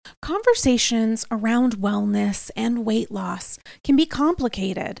conversations around wellness and weight loss can be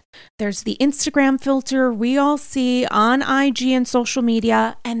complicated. There's the Instagram filter we all see on IG and social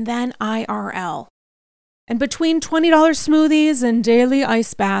media, and then IRL. And between $20 smoothies and daily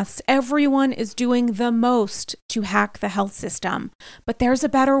ice baths, everyone is doing the most to hack the health system. But there's a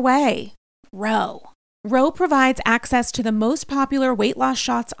better way. Ro. Ro provides access to the most popular weight loss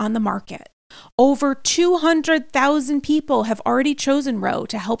shots on the market. Over 200,000 people have already chosen Ro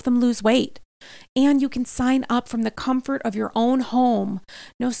to help them lose weight. And you can sign up from the comfort of your own home.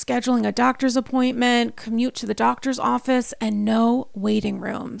 No scheduling a doctor's appointment, commute to the doctor's office, and no waiting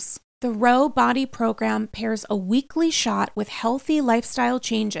rooms. The Ro Body Program pairs a weekly shot with healthy lifestyle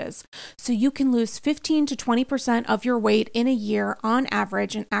changes, so you can lose 15 to 20% of your weight in a year on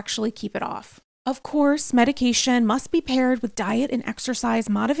average and actually keep it off. Of course, medication must be paired with diet and exercise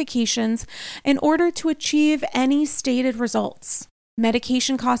modifications in order to achieve any stated results.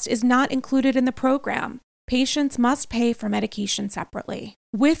 Medication cost is not included in the program. Patients must pay for medication separately.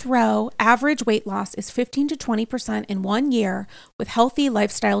 With Ro, average weight loss is 15 to 20% in 1 year with healthy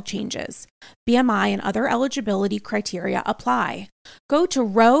lifestyle changes. BMI and other eligibility criteria apply. Go to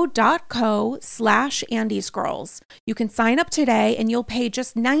ro.co/AndyScrolls. You can sign up today and you'll pay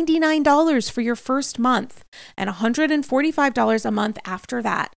just $99 for your first month and $145 a month after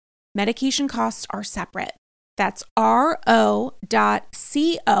that. Medication costs are separate. That's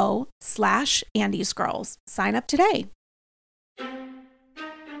ro.co/AndyScrolls. Sign up today.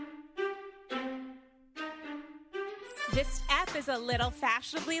 This app is a little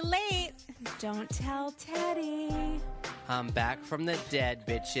fashionably late. Don't tell Teddy. I'm back from the dead,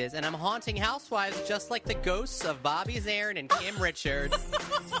 bitches, and I'm haunting housewives just like the ghosts of Bobby Zarin and Kim Richards.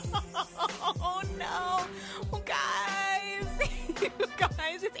 Oh, no. Oh, guys. You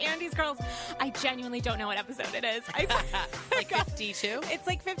guys, it's Andy's Girls. I genuinely don't know what episode it is. Like 52? It's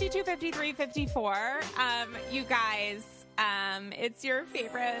like 52, 53, 54. You guys... it's your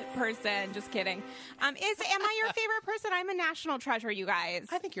favorite person. Just kidding. Am I your favorite person? I'm a national treasure, you guys.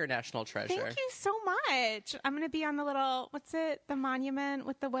 I think you're a national treasure. Thank you so much. I'm going to be on the little, what's it? The monument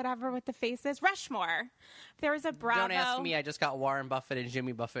with the whatever with the faces. Rushmore. There was a Bravo. Don't ask me. I just got Warren Buffett and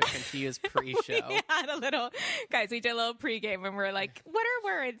Jimmy Buffett confused pre-show. We had a little, guys, we did a little pregame and we're like, what are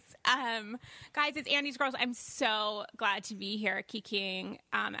words? Guys, it's Andy's Girls. I'm so glad to be here kikiing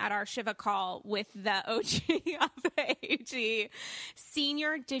at our Shiva call with the OG of the AG,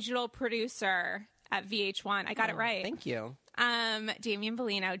 senior digital producer at VH1. I got it right. Thank you. Damian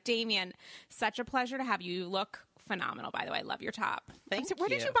Bellino. Damian, such a pleasure to have you. You look phenomenal, by the way. I love your top. Thank you. Where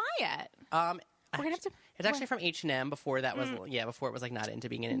did you buy it? We're gonna have to. It's actually from H&M before that was, before it was like not into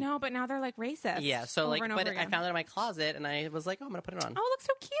being in. No, but now they're like racist. Yeah, so over like, and but over I again. found it in my closet and I was like, oh, I'm going to put it on. Oh, it looks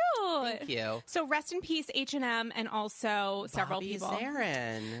so cute. Thank you. So rest in peace, H&M, and also several Bobby people.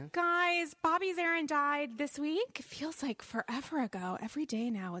 Zarin. Guys, Bobby Zarin died this week. It feels like forever ago. Every day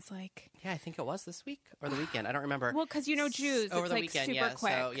now is like... Yeah, I think it was this week or the weekend. I don't remember. Well, because you know Jews, over it's the like weekend, super yeah.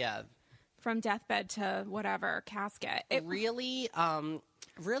 quick. So, yeah. From deathbed to whatever, casket.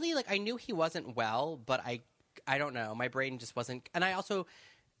 Really, like I knew he wasn't well, but I don't know. My brain just wasn't, and I also,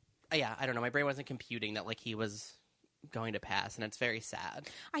 I don't know. My brain wasn't computing that like he was going to pass, and it's very sad.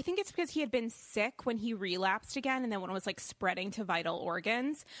 I think it's because he had been sick when he relapsed again, and then when it was like spreading to vital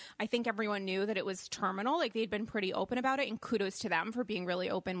organs, I think everyone knew that it was terminal. Like they'd been pretty open about it, and kudos to them for being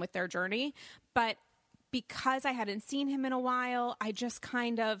really open with their journey. But because I hadn't seen him in a while, I just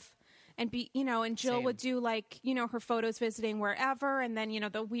kind of... And and Jill Same. would do like, her photos visiting wherever. And then,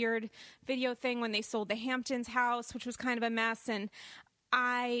 the weird video thing when they sold the Hamptons house, which was kind of a mess. And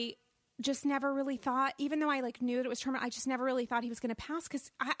I just never really thought, even though I like knew that it was terminal, I just never really thought he was going to pass. Cause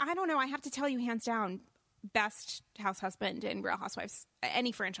I don't know. I have to tell you hands down, best house husband in Real Housewives,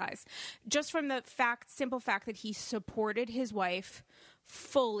 any franchise, just from the simple fact that he supported his wife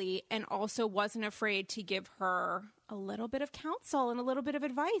fully and also wasn't afraid to give her a little bit of counsel and a little bit of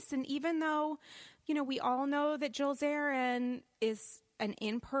advice. And even though, we all know that Jill Zarin is an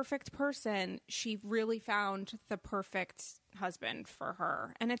imperfect person, she really found the perfect husband for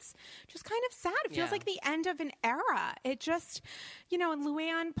her. And it's just kind of sad. It feels like the end of an era. It just, and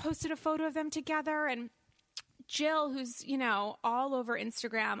Luann posted a photo of them together, and Jill, who's, all over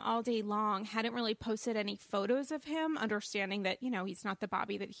Instagram all day long, hadn't really posted any photos of him, understanding that, he's not the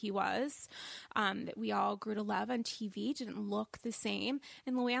Bobby that he was, that we all grew to love on TV, didn't look the same.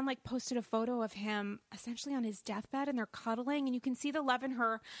 And Luann, posted a photo of him essentially on his deathbed, and they're cuddling, and you can see the love in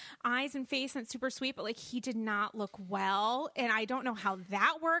her eyes and face, and it's super sweet, but, he did not look well. And I don't know how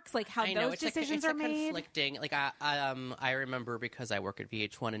that works, how those decisions are made. Conflicting. I remember because I work at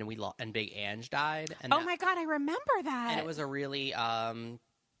VH1 and and Big Ange died. And oh my God, I remember that. And it was a really,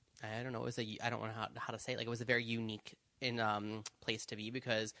 I don't know. I don't know how to say it. Like, it was a very unique place to be,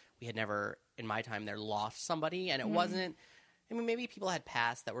 because we had never, in my time there, lost somebody, and it wasn't. I mean, maybe people had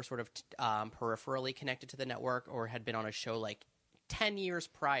passed that were sort of peripherally connected to the network, or had been on a show like 10 years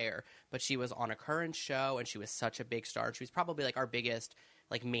prior, but she was on a current show, and she was such a big star. She was probably like our biggest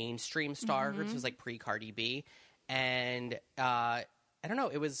like mainstream star. This was like pre-Cardi B, and I don't know,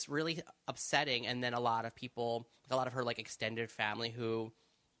 it was really upsetting. And then a lot of her like extended family who,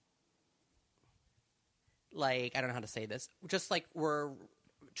 like, I don't know how to say this, just like were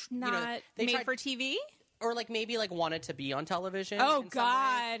not made for TV, or like maybe like wanted to be on television. Oh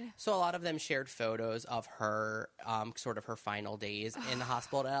God! So a lot of them shared photos of her, sort of her final days in the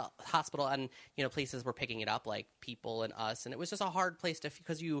hospital, and places were picking it up, like People and Us, and it was just a hard place to,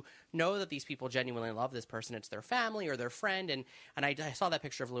 because that these people genuinely love this person, it's their family or their friend, and I saw that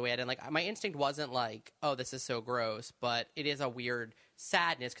picture of Luann, and like my instinct wasn't like, oh, this is so gross, but it is a weird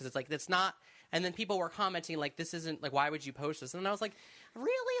sadness, because it's like, that's not. And then people were commenting, like, this isn't, like, why would you post this? And I was like,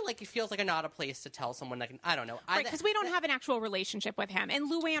 really? Like, it feels like not a place to tell someone that I don't know. Right, because we don't have an actual relationship with him. And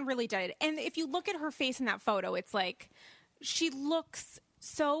Luann really did. And if you look at her face in that photo, it's like, she looks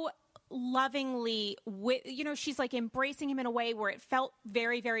so lovingly, she's like embracing him in a way where it felt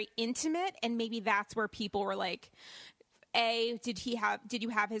very, very intimate. And maybe that's where people were like, did you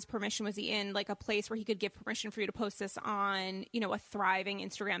have his permission? Was he in like a place where he could give permission for you to post this on, a thriving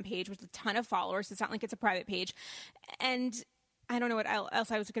Instagram page with a ton of followers? It's not like it's a private page. And I don't know what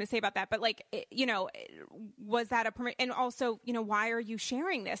else I was going to say about that, but like, was that a permit? And also, why are you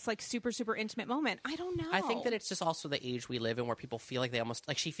sharing this like super, super intimate moment? I don't know. I think that it's just also the age we live in, where people feel like they almost,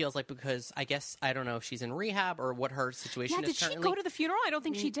 like, she feels like, because I guess, I don't know if she's in rehab or what her situation is. Did she go to the funeral? I don't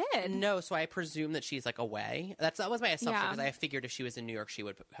think she did. No, so I presume that she's like away. That was my assumption, because I figured if she was in New York, she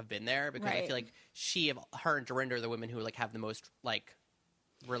would have been there, because I feel like her and Dorinda are the women who like have the most like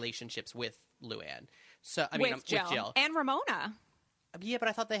relationships with Luann. So I mean, with Jill and Ramona. Yeah, but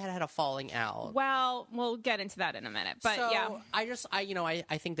I thought they had a falling out. Well, we'll get into that in a minute. But so, yeah,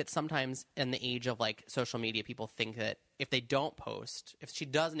 I think that sometimes in the age of like social media, people think that if they don't post, if she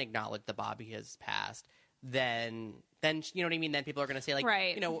doesn't acknowledge that Bobby has passed, then you know what I mean. Then people are going to say like,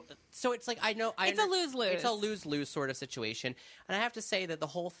 right. So it's like it's a lose-lose. It's a lose-lose sort of situation, and I have to say that the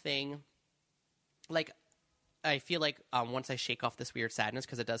whole thing, like, I feel like once I shake off this weird sadness,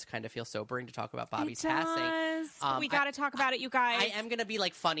 because it does kind of feel sobering to talk about Bobby's passing. We got to talk about it, you guys. I am going to be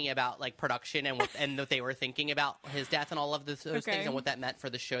like funny about like production and what they were thinking about his death and all of those things and what that meant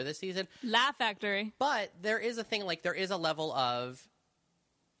for the show this season. Laugh Factory. But there is a thing, like, there is a level of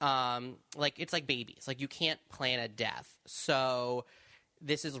like, it's like babies. Like, you can't plan a death. So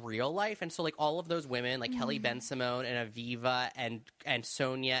this is real life, and so like all of those women, like Kelly Ben-Simone and Aviva and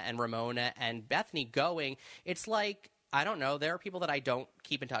Sonia and Ramona and Bethany going, it's like, I don't know, there are people that I don't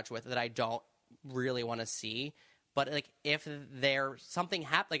keep in touch with, that I don't really want to see, but like if something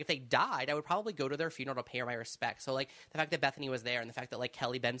happened, like if they died, I would probably go to their funeral to pay my respects. So like the fact that Bethany was there, and the fact that like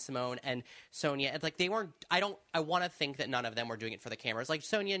Kelly Ben-Simone and Sonia, it's like they weren't. I want to think that none of them were doing it for the cameras. Like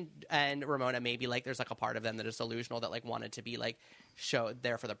Sonia and Ramona, maybe like there's like a part of them that is delusional, that like wanted to be like showed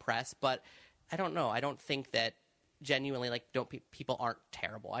there for the press, but I don't know. I don't think that genuinely, like, people aren't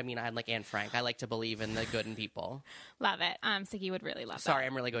terrible. I mean, I'm like Anne Frank. I like to believe in the good in people. Love it. Siggy would really love that. Sorry,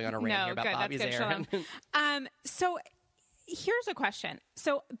 I'm really going on a rant here about Bobby Zarin. So here's a question.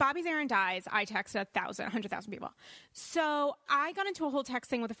 So Bobby Zarin dies. I texted 100,000 people. So I got into a whole text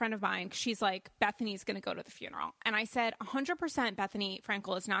thing with a friend of mine. She's like, Bethany's going to go to the funeral. And I said, 100% Bethany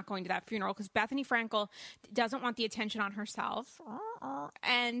Frankel is not going to that funeral, because Bethany Frankel doesn't want the attention on herself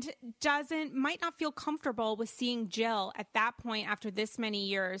and might not feel comfortable with seeing Jill at that point, after this many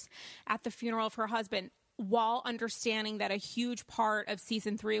years, at the funeral of her husband, while understanding that a huge part of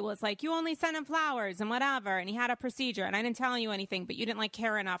season 3 was like, you only sent him flowers and whatever, and he had a procedure, and I didn't tell you anything, but you didn't like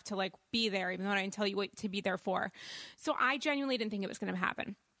care enough to like be there, even though I didn't tell you what to be there for. So I genuinely didn't think it was going to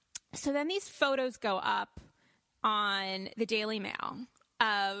happen. So then these photos go up on the Daily Mail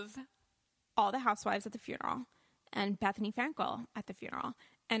of all the housewives at the funeral and Bethany Frankel at the funeral.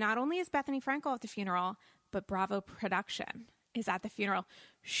 And not only is Bethany Frankel at the funeral, but Bravo Production is at the funeral,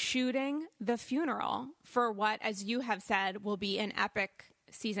 shooting the funeral for what, as you have said, will be an epic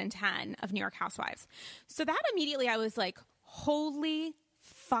season 10 of New York Housewives. So that immediately I was like, holy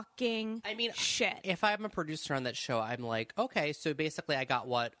fucking shit. If I'm a producer on that show, I'm like, okay, so basically I got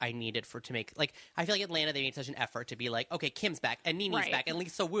what I needed to make, like, I feel like Atlanta, they made such an effort to be like, okay, Kim's back, and Nini's back, and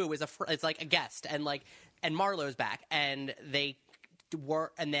Lisa Wu is like a guest, and Marlo's back, and they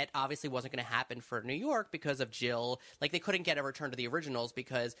and that obviously wasn't going to happen for New York because of Jill. Like, they couldn't get a return to the originals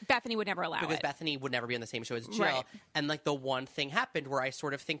because Bethany would never allow because it. Bethany would never be on the same show as Jill. Right. And like the one thing happened where I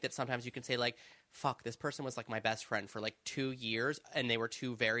sort of think that sometimes you can say like, fuck, this person was like my best friend for like 2 years, and they were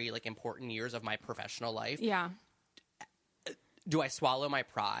 2 very like important years of my professional life. Yeah. Do I swallow my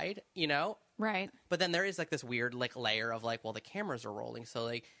pride? You know? Right. But then there is like this weird like layer of like, well, the cameras are rolling, so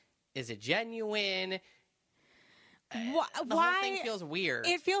like, is it genuine? The whole thing feels weird.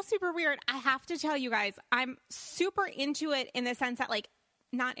 It feels super weird. I have to tell you guys, I'm super into it in the sense that, like,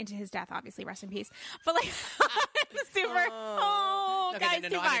 not into his death, obviously, rest in peace, but like, super. Guys,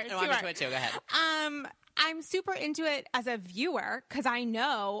 too far. I'm into it too. Go ahead. I'm super into it as a viewer because I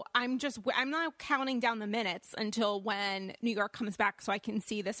know I'm not counting down the minutes until when New York comes back so I can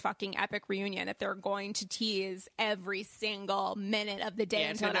see this fucking epic reunion that they're going to tease every single minute of the day.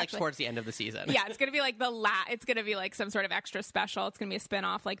 Yeah, it's going to be like towards the end of the season. Yeah, it's going to be like it's going to be like some sort of extra special. It's going to be a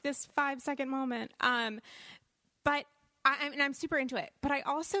spinoff, like this 5-second moment. But I'm super into it. But I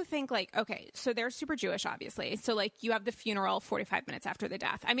also think, like, okay, so they're super Jewish, obviously. So, like, you have the funeral 45 minutes after the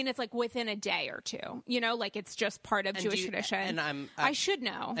death. I mean, it's like within a day or two, you know, like it's just part of Jewish tradition. And I should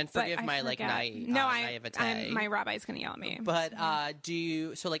know. And forgive my like naivete. My rabbi's going to yell at me. But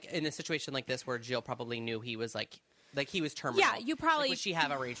so like in a situation like this where Jill probably knew he was like he was terminal. Yeah, you probably... Like, would she have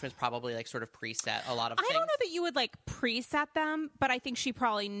arrangements probably like sort of preset a lot of things? I don't know that you would like preset them, but I think she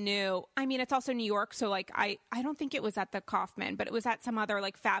probably knew. I mean, it's also New York, so like I don't think it was at the Kaufman, but it was at some other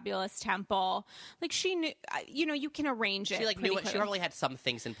like fabulous temple. Like she knew, you know, you can arrange it. She like knew it. She probably had some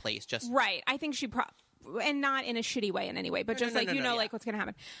things in place. Just right. I think she and not in a shitty way in any way, but just like like what's going to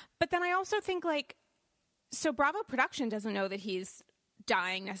happen. But then I also think like, so Bravo Production doesn't know that he's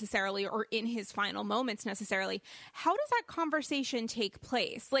dying necessarily or in his final moments necessarily. How does that conversation take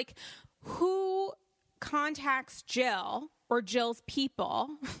place? Like, who contacts Jill or Jill's people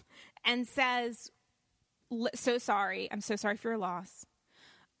and says, so sorry, I'm so sorry for your loss.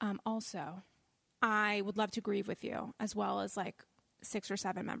 Also, I would love to grieve with you, as well as like 6 or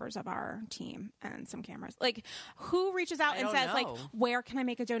 7 members of our team and some cameras. Like, who reaches out and says, like, where can I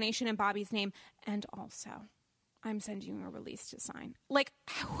make a donation in Bobby's name? And also, I'm sending you a release to sign. Like,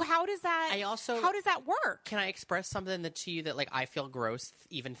 how does that? How does that work? Can I express something to you that like I feel gross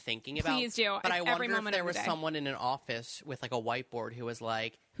even thinking about? Please do. But I wonder if there was someone in an office with like a whiteboard who was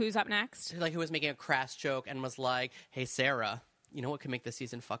like, "Who's up next?" Like, who was making a crass joke and was like, "Hey, Sarah, you know what could make this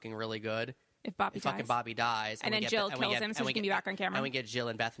season fucking really good? If fucking Bobby dies, and then Jill kills him, so she can be back on camera, and we get Jill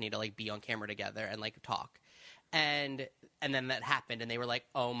and Bethany to like be on camera together and like talk." And then that happened, and they were like,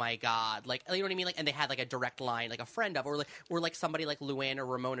 "Oh my god!" Like, you know what I mean? Like, and they had like a direct line, like a friend of, or like somebody like Luann or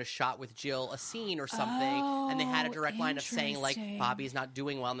Ramona shot with Jill a scene or something, and they had a direct line of saying like Bobby's not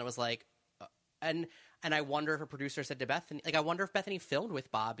doing well, and it was like, and I wonder if a producer said to Bethany, like, I wonder if Bethany filmed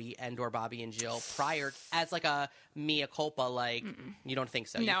with Bobby or Bobby and Jill prior as like a mea culpa, like, you don't think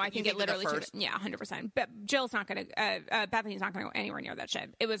so? No, I think it literally should. Yeah, 100%. But Jill's not going to, Bethany's not going to go anywhere near that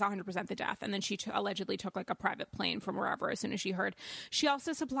shit. It was 100% the death. And then she allegedly took like a private plane from wherever as soon as she heard. She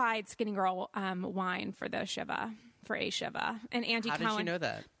also supplied Skinny Girl wine for the Shiva. For a Shiva. And Andy Cohen. How did you know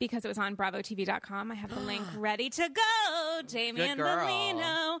that? Because it was on BravoTV.com. I have the link ready to go. Damian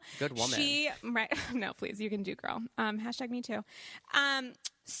Bellino. Good woman. No, please. You can do girl. Hashtag me too.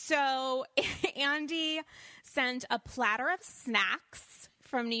 So Andy sent a platter of snacks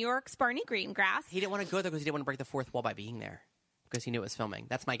from New York's Barney Greengrass. He didn't want to go there because he didn't want to break the fourth wall by being there. Because he knew it was filming.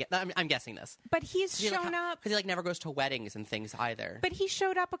 That's my guess. I'm guessing this. But he's shown up because he like never goes to weddings and things either. But he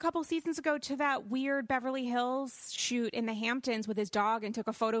showed up a couple seasons ago to that weird Beverly Hills shoot in the Hamptons with his dog and took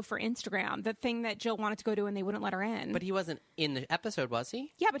a photo for Instagram. The thing that Jill wanted to go to and they wouldn't let her in. But he wasn't in the episode, was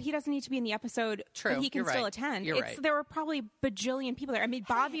he? Yeah, but he doesn't need to be in the episode. True, but he can still attend. You're right. There were probably bajillion people there. I mean,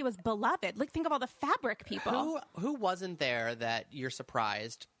 Bobby was beloved. Like, think of all the fabric people. Who wasn't there that you're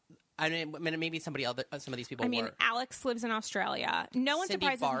surprised? I mean, maybe some of these people. I mean, Alex lives in Australia. No one Cindy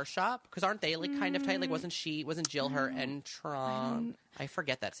surprises. Barshop, because aren't they like kind of tight? Like, wasn't Jill her entrant? I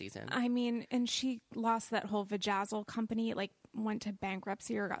forget that season. I mean, and she lost that whole Vajazzle company. It like went to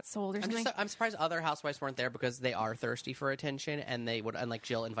bankruptcy or got sold or something. I'm surprised other housewives weren't there because they are thirsty for attention, and they would. And like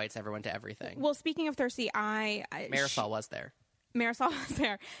Jill invites everyone to everything. Well, speaking of thirsty, Marisol was there. Marisol was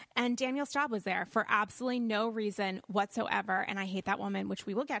there, and Danielle Staub was there for absolutely no reason whatsoever. And I hate that woman, which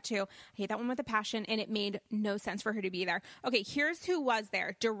we will get to. I hate that woman with a passion, and it made no sense for her to be there. Okay, here's who was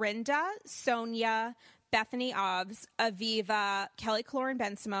there: Dorinda, Sonia, Bethany Ovs, Aviva, Kelly Cloran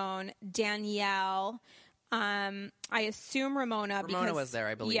Ben Simone, Danielle. I assume Ramona. Ramona was there,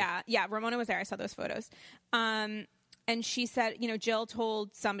 I believe. Yeah, Ramona was there. I saw those photos. And she said, Jill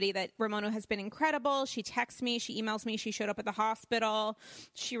told somebody that Ramona has been incredible. She texts me, she emails me, she showed up at the hospital.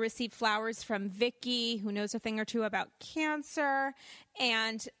 She received flowers from Vicky, who knows a thing or two about cancer.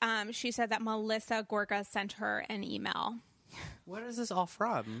 And she said that Melissa Gorga sent her an email. What is this all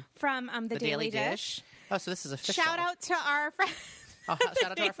from? From the Daily Dish. Oh, so this is official. Shout out to our friends. Oh,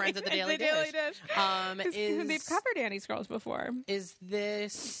 shout out to our friends at the Daily Dish. They've covered Annie's Girls before. Is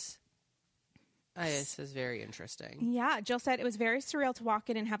this... this is very interesting. Yeah, Jill said, it was very surreal to walk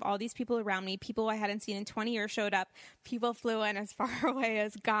in and have all these people around me. People I hadn't seen in 20 years showed up. People flew in as far away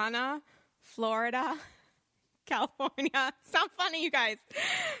as Ghana, Florida, California. Sound funny, you guys.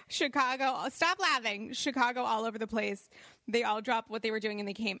 Chicago. Stop laughing. Chicago, all over the place. They all dropped what they were doing and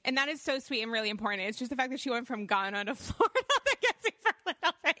they came. And that is so sweet and really important. It's just the fact that she went from Ghana to Florida that gets me for a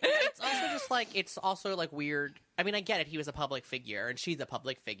little bit. It's also weird. I mean, I get it. He was a public figure and she's a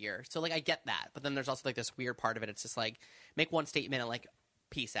public figure. So I get that. But then there's also this weird part of it. It's just make one statement and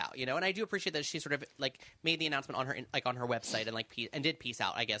peace out, And I do appreciate that she sort of made the announcement on her on her website and did peace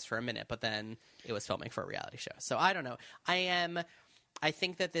out, I guess, for a minute. But then it was filming for a reality show. So I don't know. I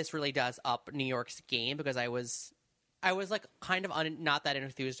think that this really does up New York's game because I was kind of not that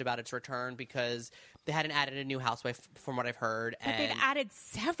enthused about its return because they hadn't added a new housewife from what I've heard. But they've added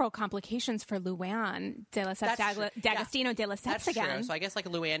several complications for Luann de D'Agostino de Lesseps That's again. True. So I guess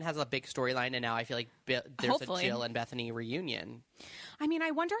Luann has a big storyline, and now I feel like there's Hopefully. a Jill and Bethany reunion. I mean,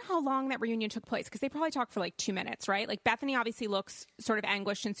 I wonder how long that reunion took place because they probably talked for 2 minutes, right? Bethany obviously looks sort of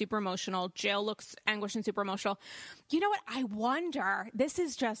anguished and super emotional. Jill looks anguished and super emotional. You know what? I wonder, this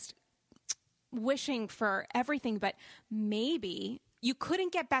is just wishing for everything, but maybe you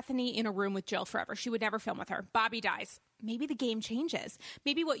couldn't get Bethany in a room with Jill forever. She would never film with her. Bobby dies. Maybe the game changes.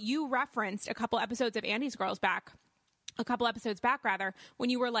 Maybe what you referenced a couple episodes back, when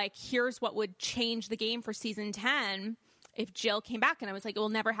you were here's what would change the game for season 10 if Jill came back. And I was like, it will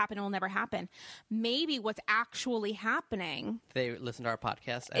never happen. It will never happen. Maybe what's actually happening. They listen to our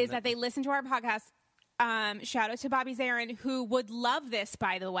podcast. Is that they listen to our podcast. Shout out to Bobby Zarin, who would love this,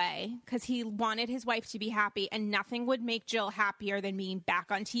 by the way, because he wanted his wife to be happy, and nothing would make Jill happier than being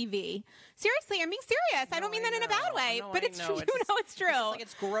back on TV. Seriously, I'm being serious. I don't mean that in a bad way, but it's true. It's true.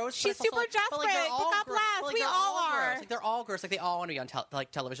 It's gross. She's super desperate. Pick up last. We all are. They're all gross. They all want to be on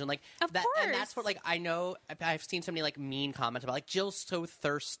television. Of course. And that's what I know. I've seen so many mean comments about Jill's so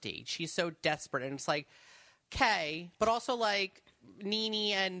thirsty. She's so desperate, and it's okay, but also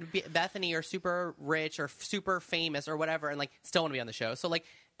Nene and Bethany are super rich or super famous or whatever and still want to be on the show. So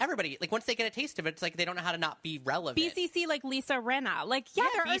everybody, once they get a taste of it, it's they don't know how to not be relevant. BCC Lisa Rinna.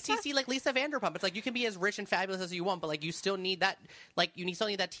 BCC Lisa Vanderpump. It's you can be as rich and fabulous as you want, but you still need that still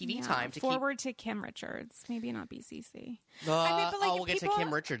need that TV time to forward to Kim Richards. Maybe not BCC. We'll get to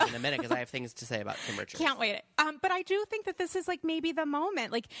Kim Richards in a minute because I have things to say about Kim Richards. Can't wait. But I do think that this is maybe the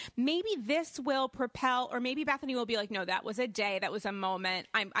moment. Maybe this will propel, or maybe Bethany will be no, that was a day, that was a moment.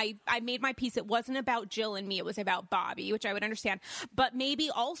 I made my peace. It wasn't about Jill and me. It was about Bobby, which I would understand. But maybe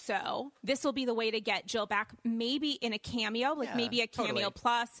also this will be the way to get Jill back. Maybe in a cameo, maybe a cameo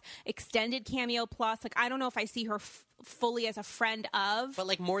plus, extended cameo plus. I don't know if I see her fully as a friend of,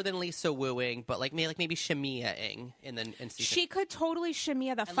 but more than Lisa wooing, but maybe Shamia-ing in season. She could totally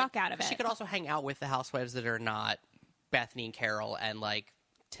Shamia the fuck out of it. She could also hang out with the housewives that are not Bethany and Carol and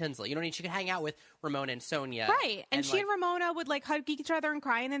Tinsley. You know what I mean? She could hang out with Ramona and Sonia. Right. And she and Ramona would hug each other and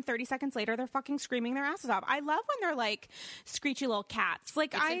cry, and then 30 seconds later they're fucking screaming their asses off. I love when they're screechy little cats. I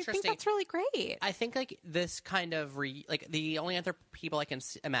think that's really great. I think this kind of the only other people I can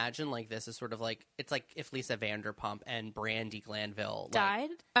imagine this is sort of it's if Lisa Vanderpump and Brandi Glanville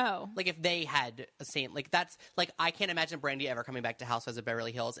died. If they had a same that's I can't imagine Brandi ever coming back to Housewives of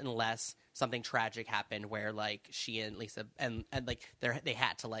Beverly Hills unless something tragic happened where she and Lisa and they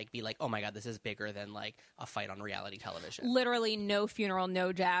had to be oh my god, this is bigger than a fight on reality television. Literally no funeral,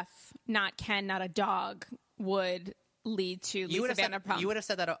 no death, not Ken, not a dog would lead to Lisa Vanderpump. You would have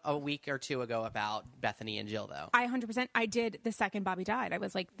said that a week or two ago about Bethany and Jill, though. I 100%. I did the second Bobby died. I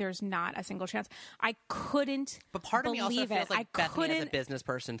was there's not a single chance. I couldn't. But part of me also feels Bethany as a couldn't. business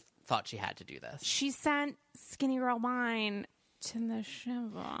person thought she had to do this. She sent Skinny Girl Wine to the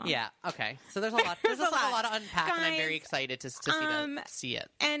Shiva. Yeah. Okay. So there's a lot. There's a lot to unpack, guys, and I'm very excited to see it.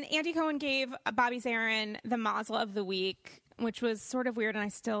 And Andy Cohen gave Bobby Zarin the Mazel of the Week, which was sort of weird, and I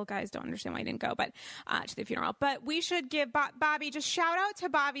still, guys, don't understand why he didn't go, but to the funeral. But we should give Bobby, just shout out to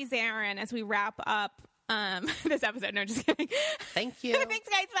Bobby Zarin as we wrap up this episode. No, just kidding. Thank you. Thanks,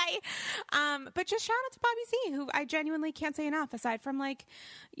 guys. Bye. But just shout out to Bobby Z, who I genuinely can't say enough, aside from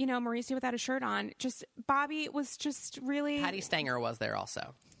Mauricio without a shirt on. Just Bobby was just really. Patty Stanger was there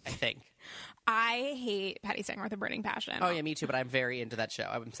also. I think. I hate Patty Singer with a burning passion. Oh yeah, me too. But I'm very into that show.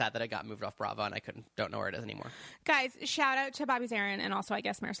 I'm sad that I got moved off Bravo and I don't know where it is anymore. Guys, shout out to Bobby Zarin and also I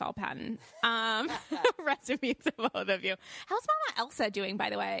guess Marisol Patton. Rest in peace to both of you. How's Mama Elsa doing, by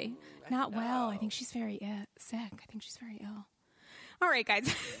the way? Not well. I think she's very sick. I think she's very ill. All right, guys.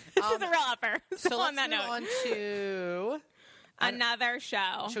 This is a real upper. So let's on that move note, on to another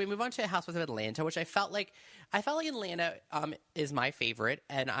show. Should we move on to Housewives of Atlanta, which I felt like Atlanta is my favorite,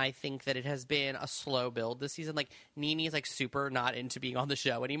 and I think that it has been a slow build this season. Like, Nene is, like, super not into being on the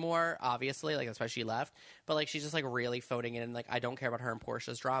show anymore, obviously. Like, that's why she left. But, like, she's just, like, really phoning in. Like, I don't care about her and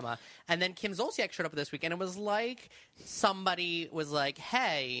Portia's drama. And then Kim Zolciak showed up this week, and it was like somebody was like,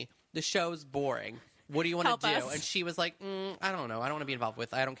 hey, the show's boring. What do you want to do? Us. And she was like, I don't know. I don't want to be involved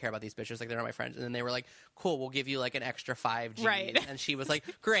with. I don't care about these bitches. Like, they're not my friends. And then they were like, cool, we'll give you like an extra 5 G's. Right. And she was like,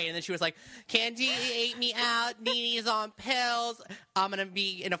 great. And then she was like, Candy ate me out. Nene's on pills. I'm going to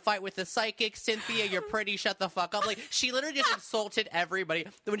be in a fight with the psychic. Cynthia, you're pretty. Shut the fuck up. Like, she literally just insulted everybody.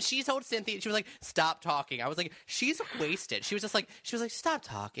 When she told Cynthia, she was like, stop talking. I was like, she's wasted. She was like, stop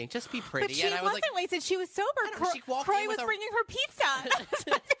talking. Just be pretty. But she and I was wasn't like, wasted. She was sober. she walked Croy in was with bringing her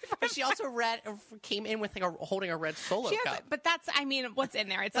pizza. but she also came in with like holding a red Solo cup. But that's, I mean, what's in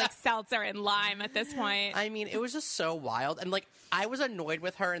there? It's like seltzer and lime at this point. I mean, it was just so wild. And like, I was annoyed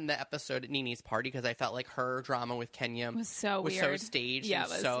with her in the episode at Nene's party because I felt like her drama with Kenya was so was weird. so staged Yeah,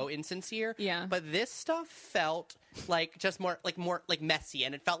 and it was. so insincere. Yeah. But this stuff felt like just more messy,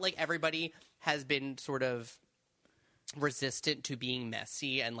 and it felt like everybody has been sort of resistant to being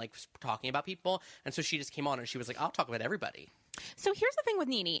messy and like talking about people. And so she just came on and she was like, I'll talk about everybody. So here's the thing with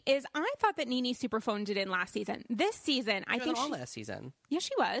Nene is I thought that Nene superphoned it in last season. This season, I think on last season. Yes,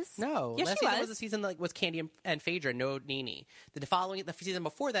 she was. No, yes, last she season was a season that was Candy and Phaedra, no Nene. The season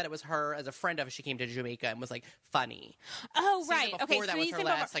before that, it was her as a friend of it. She came to Jamaica and was like funny. Oh, Season right. before Okay, that was her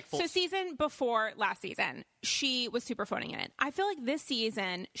last, like, full... So season before last season, she was superphoning it. I feel like this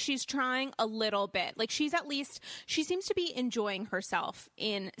season, she's trying a little bit. Like, she seems to be enjoying herself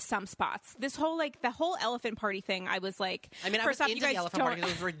in some spots. This whole, like, the whole elephant party thing, I was like... I mean, I was into the elephant party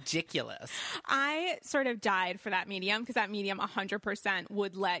because it was ridiculous. I sort of died for that medium because that medium 100%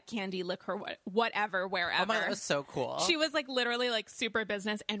 would let Candy lick her whatever, wherever. Oh my God, that was so cool. She was like literally like super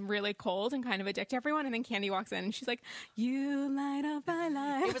business and really cold and kind of a dick to everyone. And then Candy walks in and she's like, you light up my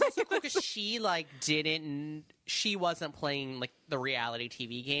life. It was also cool because she wasn't playing like the reality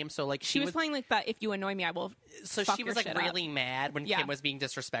TV game. So like she was playing like the if you annoy me, I will. So she was like really mad when Kim was being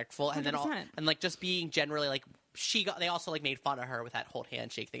disrespectful, and 100%. and like just being generally like they also like made fun of her with that whole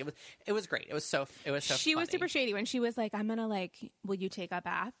handshake thing. It was great. It was so She funny. was super shady when she was like, I'm gonna like, will you take a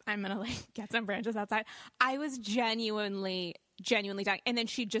bath? I'm gonna like get some branches outside. I was genuinely dying. And then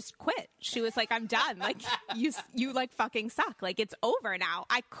she just quit. She was like, I'm done. Like you like fucking suck. Like it's over now.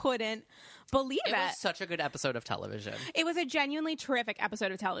 I couldn't believe it. It was such a good episode of television. It was a genuinely terrific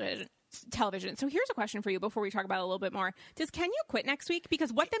episode of television. So here's a question for you before we talk about it a little bit more. Does Kenya quit next week?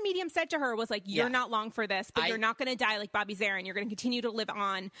 Because what the medium said to her was like, you're not long for this, but you're not going to die like Bobby Zarin. You're going to continue to live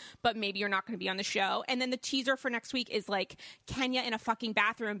on, but maybe you're not going to be on the show. And then the teaser for next week is like Kenya in a fucking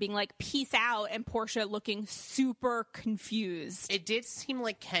bathroom being like, peace out, and Portia looking super confused. It did seem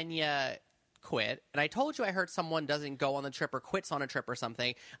like Kenya quit, and I told you I heard someone doesn't go on the trip or quits on a trip or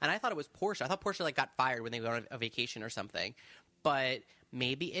something, and I thought it was Portia. I thought Portia like got fired when they went on a vacation or something, but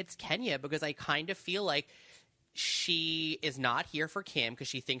maybe it's Kenya because I kind of feel like she is not here for Kim because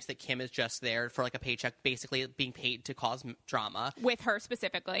she thinks that Kim is just there for like a paycheck, basically being paid to cause drama with her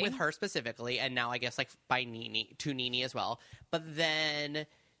specifically, and now I guess like by Nene as well. But then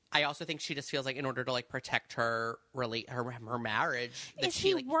I also think she just feels like in order to like protect her marriage, is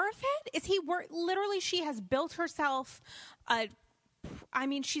he worth it? Is he worth? Literally, she has built herself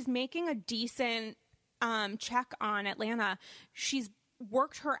she's making a decent check on Atlanta. She's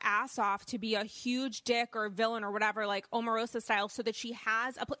worked her ass off to be a huge dick or villain or whatever, like Omarosa style, so that she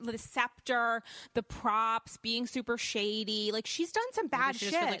has the scepter, the props, being super shady. Like she's done some bad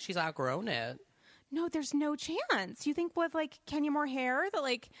shit. Just feels like she's outgrown it. No, there's no chance. You think with like Kenya Moore hair that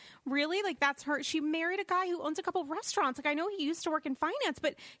like really like that's her. She married a guy who owns a couple restaurants. Like I know he used to work in finance,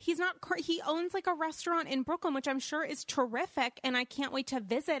 but he's not. He owns like a restaurant in Brooklyn, which I'm sure is terrific, and I can't wait to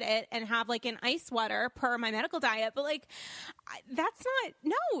visit it and have like an ice sweater per my medical diet. But like that's not.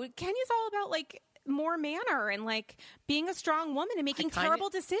 No, Kenya's all about like more manner and like being a strong woman and making terrible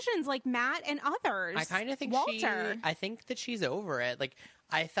decisions like Matt and others. I kind of think Walter. I think that she's over it. Like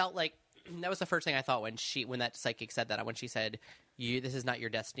I felt like. That was the first thing I thought when that psychic said that. When she said, this is not your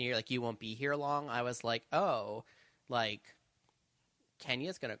destiny, or like you won't be here long. I was like, oh, like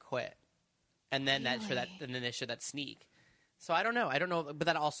Kenya's gonna quit, and then they showed that sneak. So I don't know, but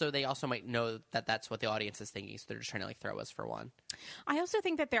that also they also might know that that's what the audience is thinking, so they're just trying to like throw us for one. I also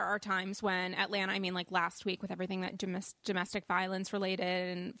think that there are times when Atlanta, I mean, like last week with everything that domestic violence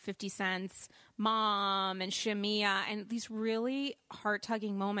related and 50 Cent's mom and Shamia and these really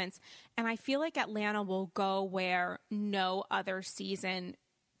heart-tugging moments. And I feel like Atlanta will go where no other season,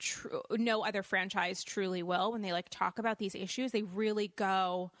 no other franchise truly will. When they like talk about these issues, they really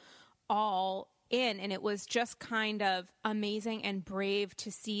go all in. And it was just kind of amazing and brave to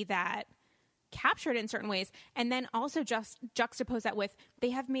see that captured in certain ways. And then also just juxtapose that with, they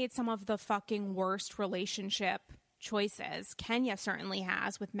have made some of the fucking worst relationship choices. Kenya certainly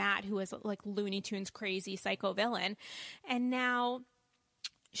has, with Matt, who is like Looney Tunes crazy psycho villain. And now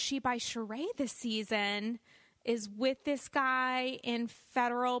She by Sheree this season is with this guy in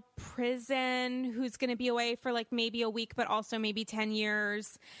federal prison who's going to be away for like maybe a week, but also maybe 10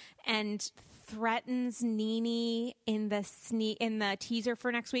 years, and threatens Nene in the teaser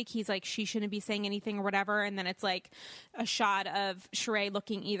for next week. He's like, she shouldn't be saying anything or whatever. And then it's like a shot of Sheree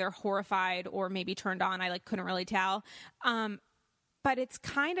looking either horrified or maybe turned on. I like couldn't really tell. But it's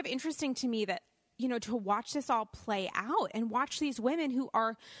kind of interesting to me that, you know, to watch this all play out and watch these women who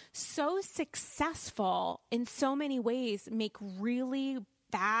are so successful in so many ways make really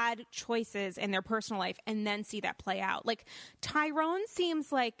bad choices in their personal life and then see that play out. Like Tyrone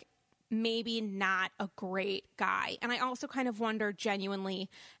seems like maybe not a great guy. And I also kind of wonder genuinely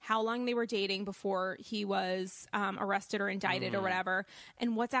how long they were dating before he was arrested or indicted or whatever,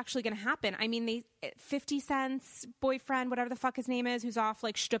 and what's actually going to happen. I mean, 50 Cent's boyfriend, whatever the fuck his name is, who's off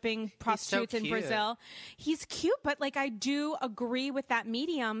like stripping prostitutes in Brazil. He's cute, but like I do agree with that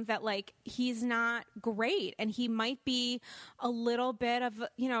medium that like he's not great, and he might be a little bit of,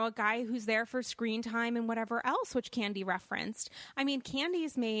 you know, a guy who's there for screen time and whatever else, which Kandi referenced. I mean,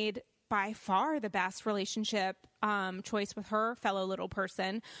 Kandi's made by far the best relationship choice with her fellow little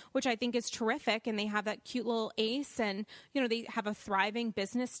person, which I think is terrific. And they have that cute little ace, and, you know, they have a thriving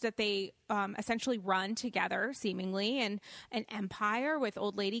business that they essentially run together, seemingly, and an empire with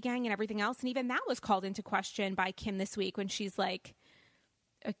Old Lady Gang and everything else. And even that was called into question by Kim this week when she's like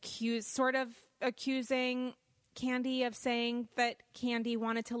accusing Kandi of saying that Kandi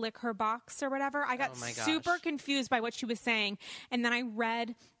wanted to lick her box or whatever. I got super confused by what she was saying. And then I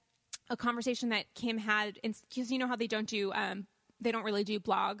read a conversation that Kim had, because you know how they don't really do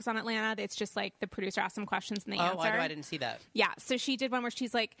blogs on Atlanta. It's just like the producer asks them questions and they answer. I didn't see that. Yeah. So she did one where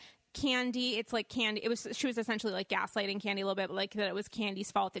she's like, Kandi, it's like Kandi. She was essentially like gaslighting Kandi a little bit, but like that it was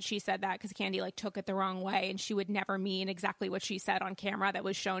Kandi's fault that she said that because Kandi like took it the wrong way, and she would never mean exactly what she said on camera that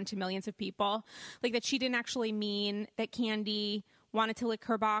was shown to millions of people. Like that she didn't actually mean that Kandi wanted to lick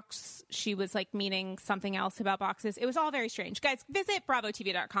her box. She was like meaning something else about boxes. It was all very strange. Guys, visit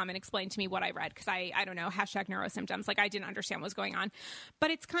BravoTV.com and explain to me what I read, because I don't know, #neurosymptoms. Like I didn't understand what was going on. But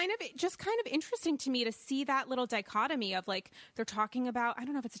it's kind of interesting to me to see that little dichotomy of like, they're talking about, I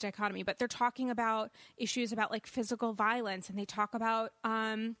don't know if it's a dichotomy, but they're talking about issues about like physical violence, and they talk about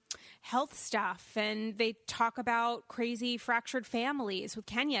health stuff, and they talk about crazy fractured families with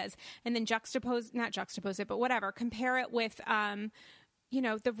Kenya's, and then compare it with you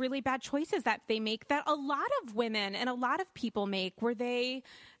know, the really bad choices that they make, that a lot of women and a lot of people make, where they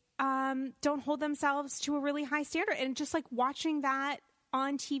don't hold themselves to a really high standard. And just like watching that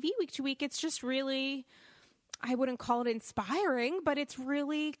on TV week to week, it's just really, I wouldn't call it inspiring, but it's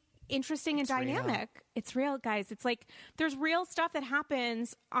really interesting and dynamic. Real. It's real, guys. It's like there's real stuff that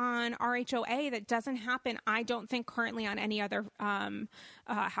happens on RHOA that doesn't happen, I don't think, currently on any other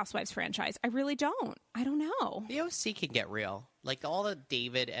Housewives franchise. I really don't. I don't know. The OC can get real. Like all the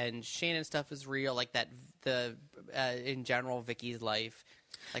David and Shannon stuff is real. Like that, in general, Vicky's life.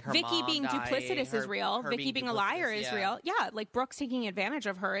 Like her Vicky mom being dying, duplicitous is real. Vicky being a liar is real. Yeah, like Brooks taking advantage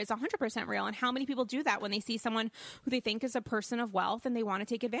of her is 100% real. And how many people do that when they see someone who they think is a person of wealth and they want to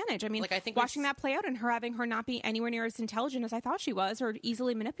take advantage? I mean, like, I think watching that play out and her having her not be anywhere near as intelligent as I thought she was, or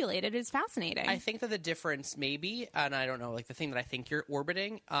easily manipulated, is fascinating. I think that the difference maybe, and I don't know, like the thing that I think you're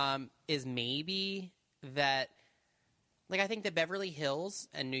orbiting is maybe that, like I think that Beverly Hills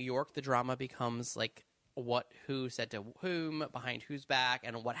and New York, the drama becomes like who said to whom, behind whose back,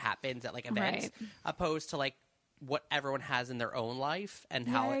 and what happens at like events, right, opposed to like what everyone has in their own life and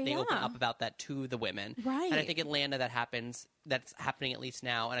how they open up about that to the women. Right. And I think Atlanta that's happening at least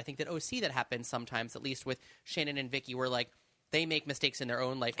now. And I think that OC that happens sometimes, at least with Shannon and Vicky, where like they make mistakes in their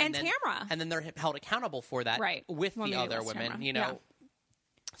own life. And then, Tamara. And then they're held accountable for that, right, with the other women, Tamara, you know. Yeah.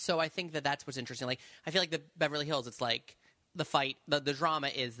 So I think that that's what's interesting. Like, I feel like the Beverly Hills, it's like the fight, the drama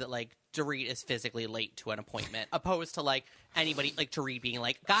is that like Dorit is physically late to an appointment, opposed to like anybody like Dorit being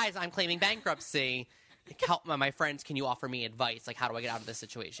like, guys, I'm claiming bankruptcy. help my friends. Can you offer me advice? Like, how do I get out of this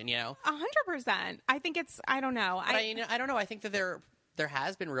situation? You know, 100%. I think it's. I don't know. But I don't know. I think that there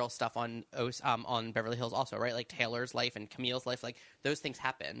has been real stuff on Beverly Hills also, right? Like Taylor's life and Camille's life. Like those things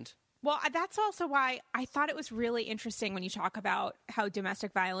happened. Well, that's also why I thought it was really interesting when you talk about how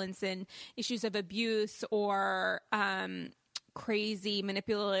domestic violence and issues of abuse or crazy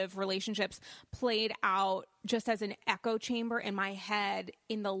manipulative relationships played out just as an echo chamber in my head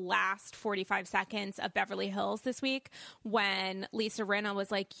in the last 45 seconds of Beverly Hills this week, when Lisa Rinna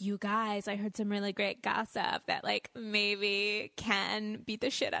was like, you guys, I heard some really great gossip that like maybe Ken beat the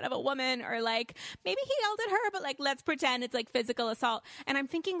shit out of a woman, or like maybe he yelled at her, but like let's pretend it's like physical assault. And I'm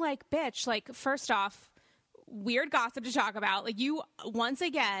thinking like, bitch, like first off, weird gossip to talk about. Like you once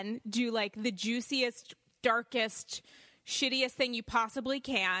again do like the juiciest, darkest, shittiest thing you possibly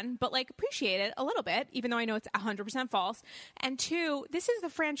can, but like appreciate it a little bit, even though I know it's 100% false. And two, this is the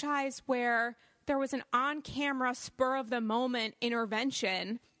franchise where there was an on-camera spur of the moment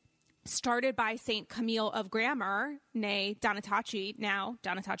intervention started by Saint Camille of Grammar, nay Donatacci, now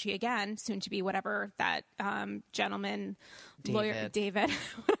Donatacci again, soon to be whatever that gentleman, lawyer, David,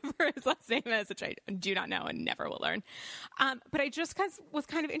 whatever his last name is, which I do not know and never will learn. But I just was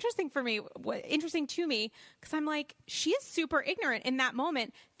kind of interesting to me, because I'm like, she is super ignorant in that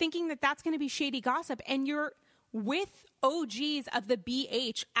moment, thinking that that's going to be shady gossip, and you're with OGs of the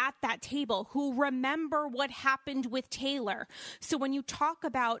BH at that table who remember what happened with Taylor. So when you talk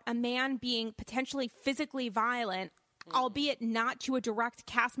about a man being potentially physically violent, albeit not to a direct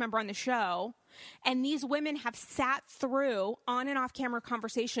cast member on the show, and these women have sat through on and off camera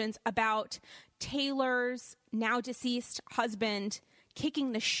conversations about Taylor's now deceased husband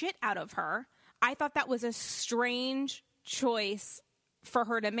kicking the shit out of her, I thought that was a strange choice for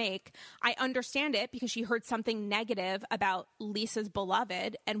her to make. I understand it because she heard something negative about Lisa's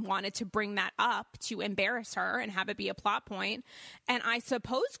beloved and wanted to bring that up to embarrass her and have it be a plot point. And I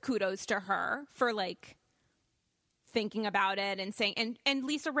suppose kudos to her for like thinking about it and saying, and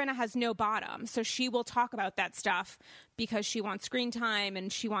Lisa Rinna has no bottom, so she will talk about that stuff because she wants screen time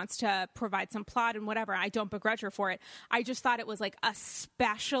and she wants to provide some plot and whatever. I don't begrudge her for it. I just thought it was like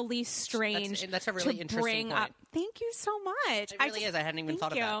especially strange. That's a really interesting bring point. up. Thank you so much. It really is. I hadn't even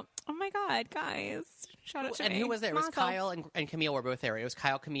thought of that. Oh my God, guys. Shout out to And me. who was there? It was Mazel. Kyle and Camille were both there. It was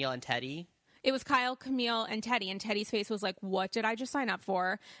Kyle, Camille, and Teddy. It was Kyle, Camille, and Teddy. And Teddy's face was like, what did I just sign up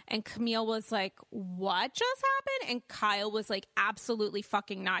for? And Camille was like, what just happened? And Kyle was like, absolutely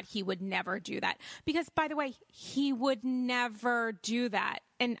fucking not. He would never do that. Because, by the way, he would never do that.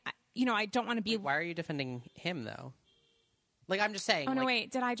 And, you know, I don't want to be... Why are you defending him, though? Like, I'm just saying. Oh, no, like,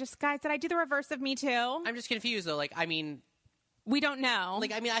 wait. Did I do the reverse of Me Too? I'm just confused, though. Like, I mean... We don't know.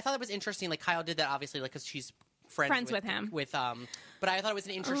 Like, I mean, I thought it was interesting. Like, Kyle did that, obviously, like, because she's... Friends with him. But I thought it was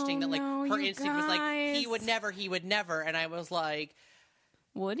an interesting that, like, no, her you instinct was like, he guys. would never. And I was like...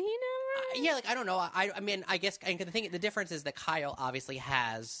 Would he never? Yeah, like, I don't know. I mean, I guess the difference is that Kyle obviously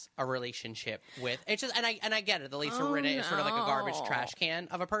has a relationship with... It's just... And I get it. The Lisa Rinna is sort of like a garbage trash can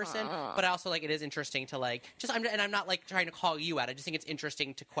of a person. But I also, like, it is interesting to, like... And I'm not, like, trying to call you out. I just think it's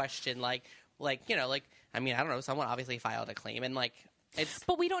interesting to question, like, you know, like... I mean, I don't know. Someone obviously filed a claim and, like...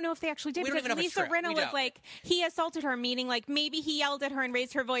 But we don't know if they actually did, We don't because even know if it's Lisa true. Rinna We was don't. like, he assaulted her, meaning like maybe he yelled at her and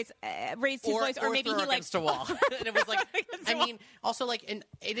raised his voice, or maybe threw he her like against a wall. And it was like, I mean, also like, and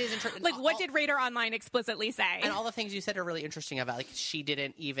it is interesting. like what did Radar Online explicitly say? And all the things you said are really interesting about, like, she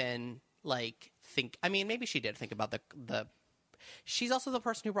didn't even like think. I mean, maybe she did think about the. She's also the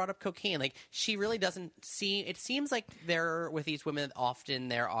person who brought up cocaine. Like, she really doesn't see. It seems like with these women, often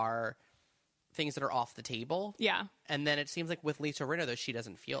there are things that are off the table. Yeah. And then it seems like with Lisa Rinna, though, she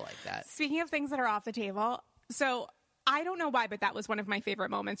doesn't feel like that. Speaking of things that are off the table, so I don't know why, but that was one of my favorite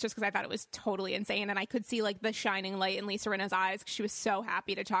moments just because I thought it was totally insane. And I could see like the shining light in Lisa Rinna's eyes because she was so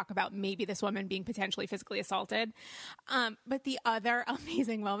happy to talk about maybe this woman being potentially physically assaulted. But the other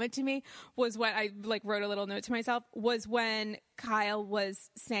amazing moment to me was what I like wrote a little note to myself was when Kyle was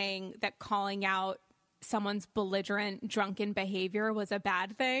saying that calling out someone's belligerent, drunken behavior was a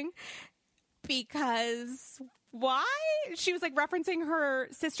bad thing. Because why? She was like referencing her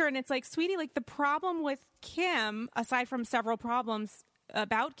sister, and it's like, sweetie, like the problem with Kim, aside from several problems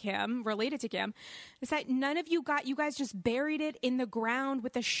about Kim related to Kim, is that none of you guys just buried it in the ground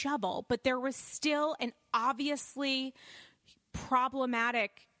with a shovel, but there was still an obviously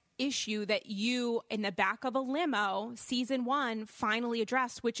problematic issue that you in the back of a limo season 1 finally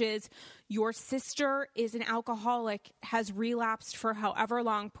addressed, which is your sister is an alcoholic, has relapsed for however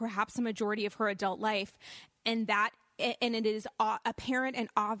long, perhaps a majority of her adult life, and it is apparent and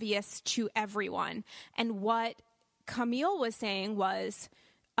obvious to everyone. And what Camille was saying was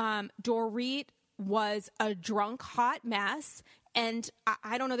Dorit was a drunk hot mess. And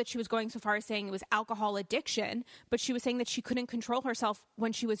I don't know that she was going so far as saying it was alcohol addiction, but she was saying that she couldn't control herself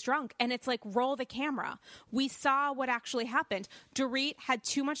when she was drunk. And it's like, roll the camera. We saw what actually happened. Dorit had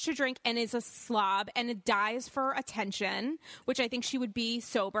too much to drink and is a slob and dies for attention, which I think she would be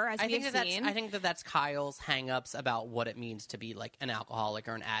sober, as we have seen. I think that's Kyle's hangups about what it means to be like an alcoholic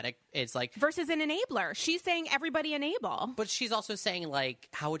or an addict. It's like versus an enabler. She's saying everybody enable, but she's also saying like,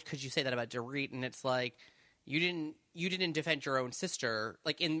 could you say that about Dorit? And it's like, you didn't defend your own sister.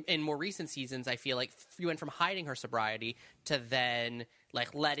 Like in more recent seasons, I feel like you went from hiding her sobriety to then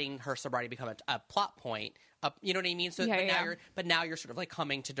like letting her sobriety become a plot point. You know what I mean? So, but now you're sort of like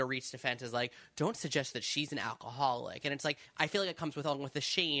coming to Dorit's defense as like, don't suggest that she's an alcoholic. And it's like, I feel like it comes along with the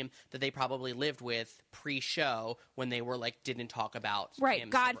shame that they probably lived with pre-show when they were like, didn't talk about right.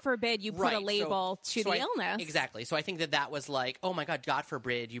 God forbid you put a label to the illness. Exactly. So I think that was like, oh my God, God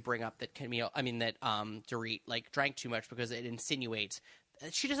forbid you bring up that Dorit like drank too much because it insinuates.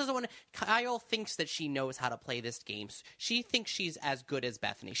 She just doesn't want to. Kyle thinks that she knows how to play this game. She thinks she's as good as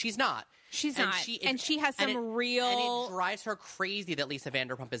Bethany. She's not. She's not. And she has some real. And it drives her crazy that Lisa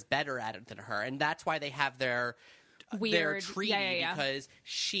Vanderpump is better at it than her. And that's why they have their treaty because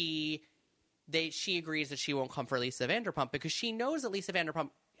she agrees that she won't come for Lisa Vanderpump because she knows that Lisa Vanderpump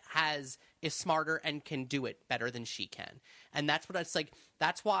is smarter and can do it better than she can. And that's what it's like.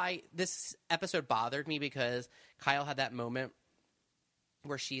 That's why this episode bothered me because Kyle had that moment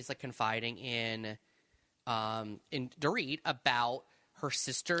where she's like confiding in Dorit about her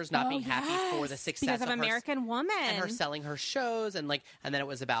sisters not being happy for the success because of American Woman and her selling her shows and then it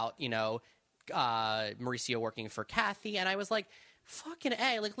was about Mauricio working for Kathy and I was like fucking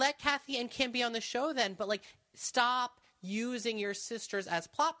A, like let Kathy and Kim be on the show then, but like stop using your sisters as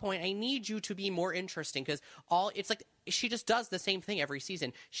plot point. I need you to be more interesting because it's like she just does the same thing every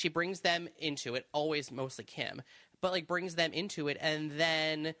season. She brings them into it, always mostly Kim, but like brings them into it and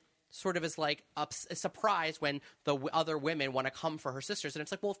then sort of is like a surprise when the other women want to come for her sisters. And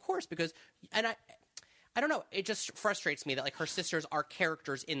it's like, well, of course, because, and I don't know, it just frustrates me that like her sisters are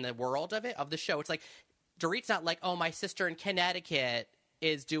characters in the world of the show. It's like, Dorit's not like, oh, my sister in Connecticut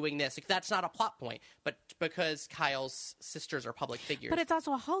is doing this. Like, that's not a plot point. But because Kyle's sisters are public figures. But it's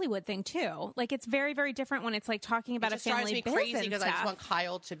also a Hollywood thing, too. Like, it's very, very different when it's, like, talking about a family business. It just drives me crazy because I just want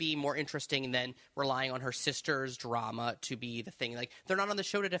Kyle to be more interesting than relying on her sister's drama to be the thing. Like, they're not on the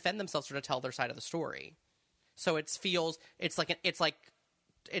show to defend themselves or to tell their side of the story. So it's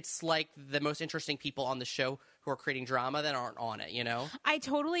like the most interesting people on the show who are creating drama that aren't on it, you know? I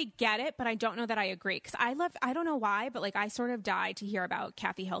totally get it, but I don't know that I agree. Because I don't know why, but like I sort of died to hear about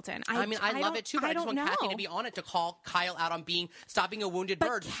Kathy Hilton. I love it too, but I just want Kathy to be on it to call Kyle out on stop being a wounded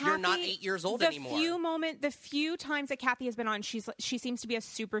bird. Kathy, you're not 8 years old anymore. The few times that Kathy has been on, she seems to be a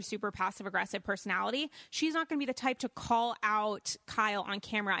super, super passive aggressive personality. She's not going to be the type to call out Kyle on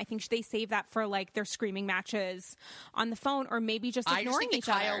camera. I think they save that for like their screaming matches on the phone or maybe just ignoring each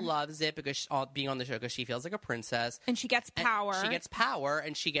other. Kyle loves it because being on the show because she feels like a princess and she gets power. She gets power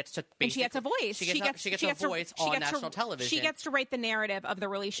and she gets to and she gets a voice. She gets a voice on national television. She gets to write the narrative of the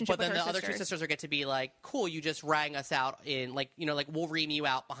relationship. But then the other two sisters get to be like, cool, you just rang us out in like we'll ream you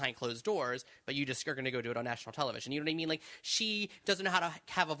out behind closed doors, but you just are going to go do it on national television. You know what I mean? Like she doesn't know how to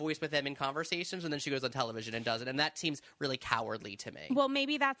have a voice with them in conversations, and then she goes on television and does it, and that seems really cowardly to me. Well,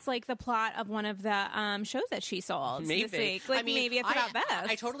 maybe that's like the plot of one of the shows that she sold this week. Like maybe it's about this.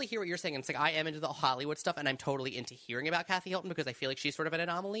 I totally hear what you're saying. It's like I am into the Hollywood stuff, and I'm totally into hearing about Kathy Hilton because I feel like she's sort of an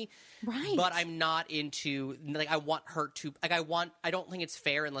anomaly. Right. But I'm not into like I want her to like I don't think it's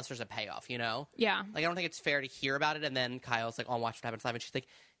fair unless there's a payoff, you know? Yeah. Like I don't think it's fair to hear about it and then Kyle's like, "Oh, watch what happens live," and she's like,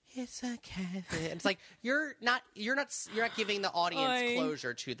 "It's a Kathy." And it's like you're not giving the audience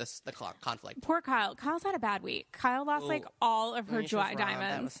closure to the conflict. Poor Kyle. Kyle's had a bad week. Kyle lost like all of her diamonds.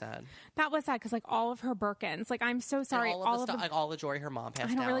 That was sad. That was sad because like all of her Birkins. Like I'm so sorry. And all the jewelry her mom passed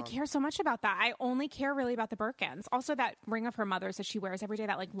down. I don't really care so much about that. I only care really about the Birkins. Also that ring of her mother's that she wears every day.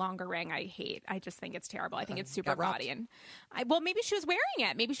 That like longer ring. I hate. I just think it's terrible. I think it's super gaudy. And maybe she was wearing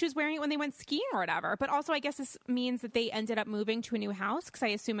it. Maybe she was wearing it when they went skiing or whatever. But also I guess this means that they ended up moving to a new house because I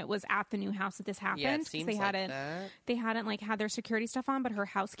assume it was at the new house that this happened. Yeah, it seems they hadn't like had their security stuff on, but her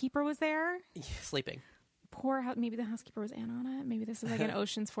housekeeper was there sleeping. Maybe the housekeeper was in on it. Maybe this is like an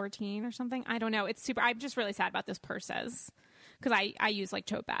Ocean's 14 or something. I don't know. It's super. I'm just really sad about this purses because I use like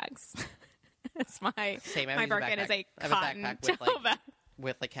tote bags. It's my Birkin is a cotton tote bag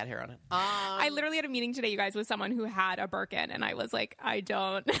with like cat hair on it. I literally had a meeting today, you guys, with someone who had a Birkin, and I was like, I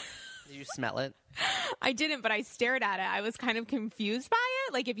don't. Did you smell it? I didn't, but I stared at it. I was kind of confused by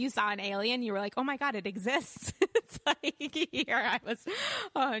it. Like if you saw an alien, you were like, oh my God, it exists. It's like, here I was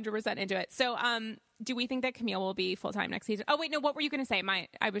 100% into it. So, do we think that Camille will be full-time next season? Oh, wait, no, what were you going to say?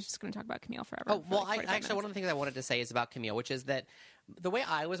 I was just going to talk about Camille forever. Oh, well, like actually, one of the things I wanted to say is about Camille, which is that the way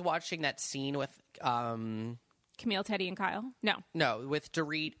I was watching that scene with Camille, Teddy, and Kyle? No, with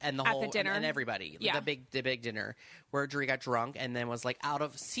Dorit and the At whole the dinner? and everybody. Yeah. The big dinner where Dorit got drunk and then was like out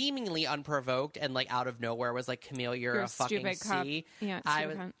of seemingly unprovoked and like out of nowhere was like, Camille, you're a fucking stupid cup. C. Yeah,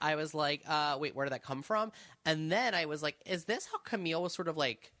 I was like, wait, where did that come from? And then I was like, is this how Camille was sort of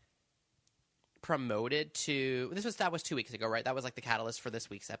like promoted to? That was 2 weeks ago, right? That was like the catalyst for this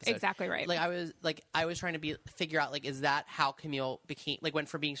week's episode. Exactly right. Like I was trying to figure out like, is that how Camille went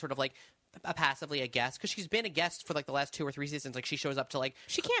from being sort of like passively a guest, because she's been a guest for like the last 2 or 3 seasons. Like she shows up to like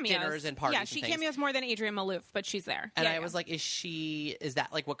she cameos. dinners and parties. Yeah, she and things. cameos more than Adrienne Malouf, but she's there. And I was like, is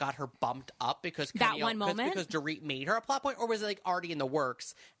that like what got her bumped up? Because that one moment, because Dorit made her a plot point, or was it like already in the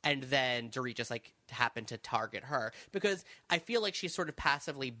works and then Dorit just like happened to target her? Because I feel like she's sort of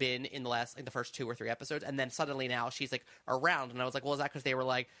passively been in the first 2 or 3 episodes, and then suddenly now she's like around. And I was like, well, is that because they were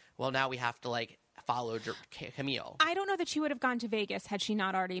like, well, now we have to like follow Camille? I don't know that she would have gone to Vegas had she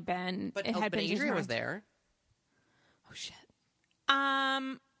not already been. But been Adrienne was there. Oh shit.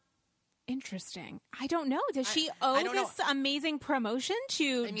 Interesting. I don't know. Does she owe this amazing promotion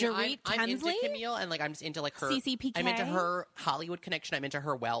to Dorit I'm Tinsley? into Camille, and like I'm just into like her CCPK? I'm into her Hollywood connection. I'm into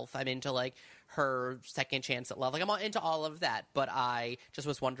her wealth. I'm into like her second chance at love. Like I'm into all of that. But I just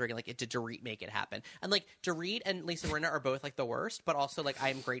was wondering, like, did Dorit make it happen? And like Dorit and Lisa Rinna are both like the worst, but also like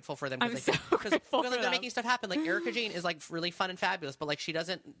I'm grateful for them because they're making stuff happen. Like Erika Jayne is like really fun and fabulous, but like she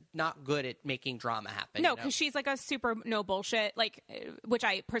doesn't not good at making drama happen. No, because she's like a super no bullshit, like which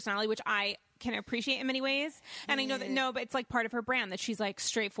I can appreciate in many ways. And I know that but it's like part of her brand that she's like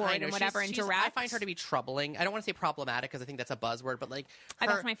straightforward and whatever and direct. I find her to be troubling. I don't want to say problematic because I think that's a buzzword, but like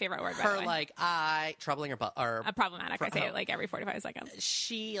that's my favorite word. By the way. Like troubling or problematic. I say it like every 45 seconds.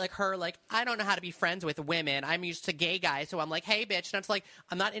 She like her like, I don't know how to be friends with women. I'm used to gay guys, so I'm like, hey bitch. And it's like,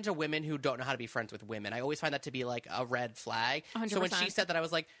 I'm not into women who don't know how to be friends with women. I always find that to be like a red flag. 100%. So when she said that, I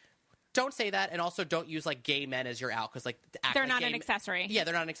was like, don't say that, and also don't use like gay men as your out, because like they're not an accessory. Yeah,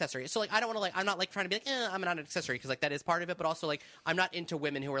 they're not an accessory. So like I don't want to like, I'm not like trying to be like, I'm not an accessory, because like that is part of it, but also like I'm not into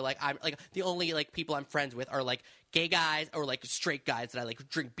women who are like, I'm like the only like people I'm friends with are like gay guys or like straight guys that I like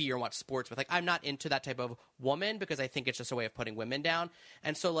drink beer and watch sports with. Like I'm not into that type of woman, because I think it's just a way of putting women down.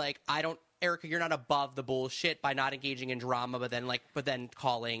 And so like Erika, you're not above the bullshit by not engaging in drama, but then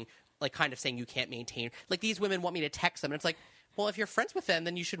calling, like kind of saying you can't maintain, like these women want me to text them, and it's like, well, if you're friends with them,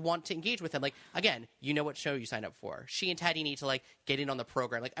 then you should want to engage with them. Like, again, you know what show you signed up for. She and Teddy need to, like, get in on the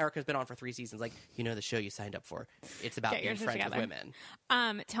program. Like, Erika's been on for 3 seasons. Like, you know the show you signed up for. It's about being friends with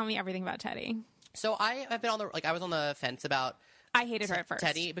women. Tell me everything about Teddy. So I've been I was on the fence about I hated her at first.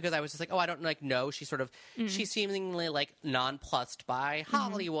 Teddy, because I was just like, I don't like know. She's sort of, she's seemingly like nonplussed by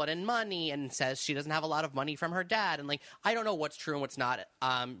Hollywood and money, and says she doesn't have a lot of money from her dad. And like, I don't know what's true and what's not.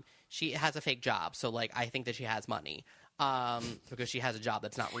 She has a fake job. So like, I think that she has money. Because she has a job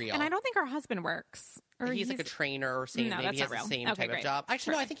that's not real. And I don't think her husband works. Or he's like a trainer or maybe he has the same type of job.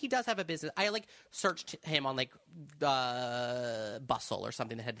 Actually, no, I think he does have a business. I like searched him on like Bustle or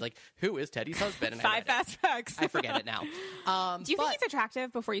something that had like, who is Teddy's husband? And 5 fast facts. I forget it now. Do you think he's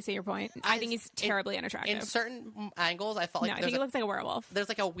attractive before you say your point? I think he's terribly unattractive. In certain angles, I felt like I think he looks like a werewolf. There's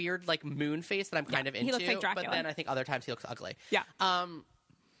like a weird like moon face that I'm kind of into. He looks like Dracula. But then I think other times he looks ugly. Yeah.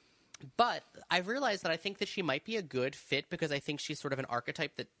 But I've realized that I think that she might be a good fit, because I think she's sort of an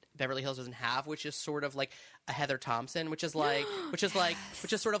archetype that Beverly Hills doesn't have, which is sort of like a Heather Thompson, which is sort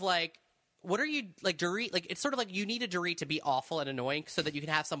of like, what are you like, Dorit? Like, it's sort of like you need a Dorit to be awful and annoying so that you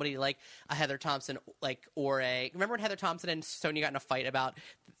can have somebody like a Heather Thompson, like, remember when Heather Thompson and Sonia got in a fight about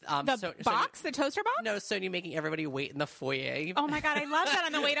the toaster box? No, Sonia making everybody wait in the foyer. Oh my God, I love that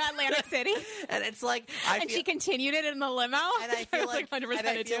on the way to Atlantic City. And it's like, she continued it in the limo. And I feel like 100% and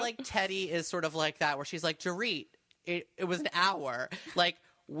I feel like Teddy is sort of like that, where she's like, Dorit, it was an hour. Like,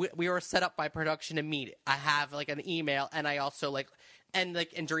 we were set up by production to meet. I have like an email, and I also like. And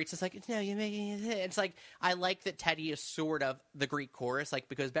Dorit's just like, no, you're making it. It's like, I like that Teddy is sort of the Greek chorus, like,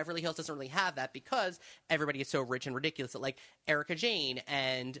 because Beverly Hills doesn't really have that, because everybody is so rich and ridiculous that like Erika Jayne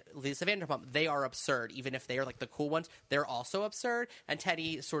and Lisa Vanderpump, they are absurd. Even if they are like the cool ones, they're also absurd. And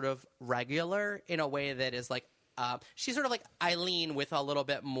Teddy is sort of regular in a way that is like, she's sort of like Eileen with a little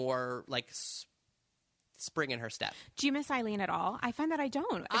bit more like spring in her step. Do you miss Eileen at all? I find that I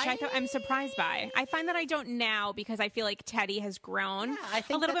don't, which I'm surprised by. I find that I don't now, because I feel like Teddy has grown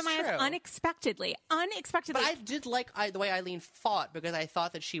a little bit more unexpectedly. Unexpectedly. But I did like the way Eileen fought, because I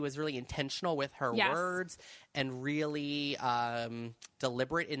thought that she was really intentional with her words, and really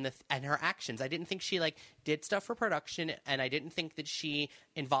deliberate in and her actions. I didn't think she like did stuff for production, and I didn't think that she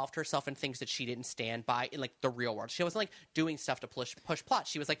involved herself in things that she didn't stand by in like the real world. She wasn't like doing stuff to push plot.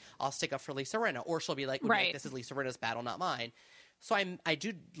 She was like, I'll stick up for Lisa Rinna, or she'll be like, Right. this is Lisa Rinna's battle, not mine. So I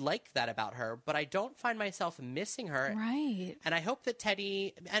do like that about her, but I don't find myself missing her. Right. And I hope that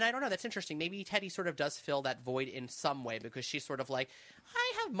Teddi, and I don't know, that's interesting. Maybe Teddi sort of does fill that void in some way, because she's sort of like,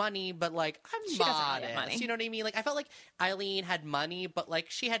 I have money, but like, I'm She doesn't really modest. have money. You know what I mean? Like, I felt like Eileen had money, but like,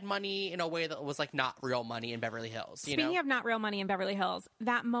 she had money in a way that was like not real money in Beverly Hills. You Speaking know? of not real money in Beverly Hills,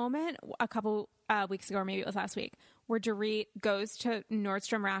 that moment a couple weeks ago, or maybe it was last week, where Dorit goes to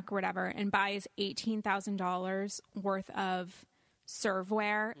Nordstrom Rack or whatever and buys $18,000 worth of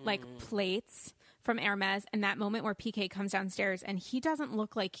serveware, like plates from Hermes, and that moment where PK comes downstairs and he doesn't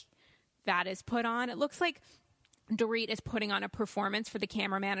look like that is put on. It looks like Dorit is putting on a performance for the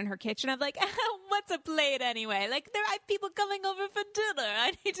cameraman in her kitchen of like, what's a plate anyway? Like, there are people coming over for dinner.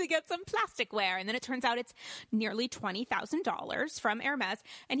 I need to get some plasticware. And then it turns out it's nearly $20,000 from Hermes.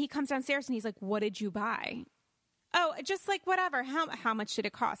 And he comes downstairs and he's like, what did you buy? Oh, just like whatever. How much did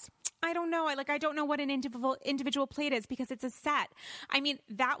it cost? I don't know. I don't know what an individual plate is because it's a set. I mean,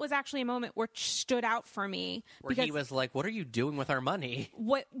 that was actually a moment where stood out for me. Where he was like, what are you doing with our money?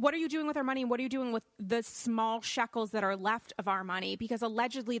 What are you doing with our money? And what are you doing with the small shekels that are left of our money? Because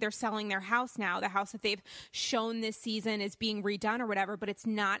allegedly they're selling their house now, the house that they've shown this season is being redone or whatever, but it's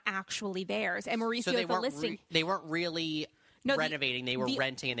not actually theirs. And Mauricio, So they the weren't listing. they weren't really renovating. They were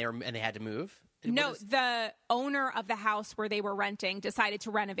renting, and they had to move. No, the owner of the house where they were renting decided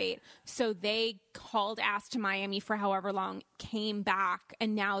to renovate. So they hauled ass to Miami for however long, came back,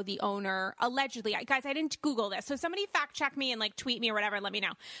 and now the owner, allegedly, guys, I didn't Google this. So somebody fact check me and like tweet me or whatever and let me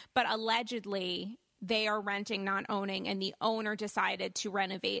know. But allegedly, they are renting, not owning, and the owner decided to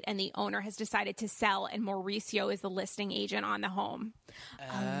renovate, and the owner has decided to sell, and Mauricio is the listing agent on the home.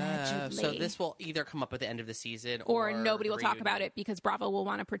 Allegedly. So this will either come up at the end of the season, Or nobody will talk reunion. about it because Bravo will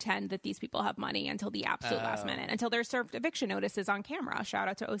want to pretend that these people have money until the absolute last minute, until they're served eviction notices on camera. Shout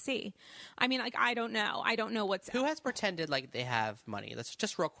out to OC. I mean, like, I don't know. I don't know what's... Who has pretended like they have money? That's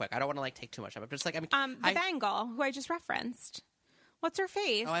just real quick. I don't want to like take too much of it. But just like, I mean, the Bangle, who I just referenced. What's her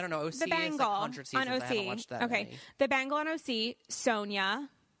face? Oh, I don't know. OC the Bangle is like 100 seasons. on OC. I haven't watched that Okay, many. the Bangle on OC, Sonia.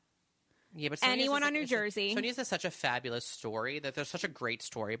 Yeah, but Sonya's Anyone is on New Jersey. Sonya's is such a fabulous story that there's such a great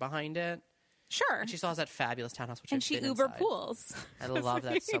story behind it. Sure. And she still has that fabulous townhouse, which And I've she been Uber inside. pools. I love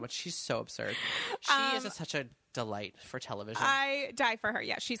that so much. She's so absurd. She is just such a delight for television. I die for her.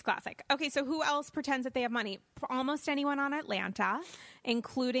 Yeah, she's classic. Okay, so who else pretends that they have money? Almost anyone on Atlanta,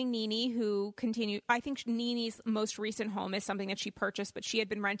 including Nene, who continued. I think Nene's most recent home is something that she purchased, but she had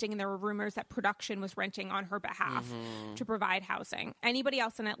been renting, and there were rumors that production was renting on her behalf to provide housing. Anybody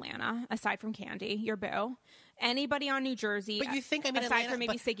else in Atlanta, aside from Candy, your boo? Anybody on New Jersey? But you think, I mean, aside Atlanta, from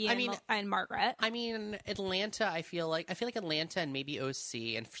maybe but, Siggy I mean, and Margaret? I mean, Atlanta, I feel like Atlanta and maybe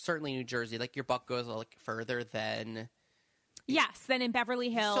OC and certainly New Jersey, like your buck goes like further than. Yes, then in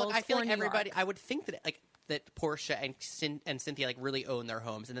Beverly Hills. So I feel or like New everybody. York. I would think that like that Portia and Cynthia like really own their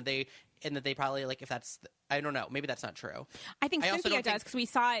homes, and that they probably like if that's I don't know, maybe that's not true. I think I also Cynthia don't think- does because we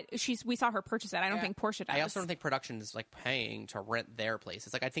saw it. We saw her purchase it. I don't think Portia does. I also don't think production is like paying to rent their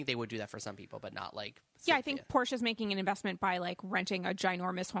places. Like I think they would do that for some people, but not like. Yeah, I Cynthia. think Portia's making an investment by like renting a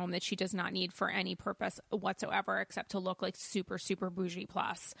ginormous home that she does not need for any purpose whatsoever except to look like super, super bougie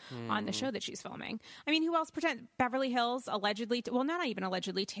plus on the show that she's filming. I mean, who else pretend? Beverly Hills allegedly, well, not even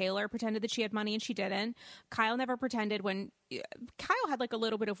allegedly, Taylor pretended that she had money and she didn't. Kyle never pretended when Kyle had like a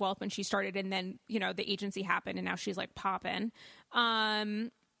little bit of wealth when she started and then, you know, the agency happened and now she's like popping.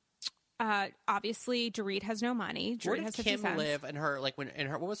 Obviously, Dorit has no money. Where Dorit did has 50 Kim cents. live? And her like when in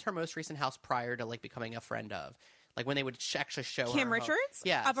her what was her most recent house prior to like becoming a friend of? Like when they would actually show her Kim home. Richards?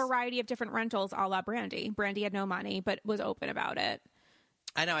 Yes. A variety of different rentals a la Brandy. Brandy had no money, but was open about it.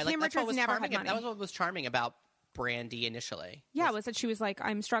 I know. I like Kim that's what Richards was never charming. had That money. was what was charming about Brandy initially. Yeah, it was that she was like,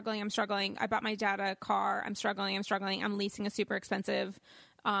 I'm struggling. I bought my dad a car. I'm struggling. I'm leasing a super expensive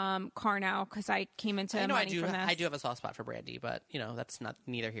car now because I came into I know money from this. I do have a soft spot for Brandy, but you know that's not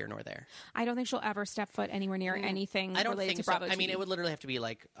neither here nor there. I don't think she'll ever step foot anywhere near anything I don't related think to so. Bravo I mean, TV. it would literally have to be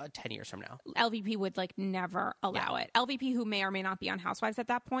like 10 years from now. LVP would like never allow it. LVP, who may or may not be on Housewives at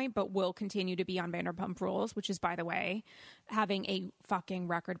that point, but will continue to be on Vanderpump Rules, which is, by the way, having a fucking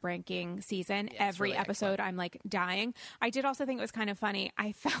record-breaking season. Every really episode, I'm like dying. I did also think it was kind of funny.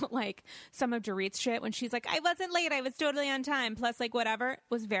 I felt like some of Dorit's shit when she's like, I wasn't late, I was totally on time, plus like whatever,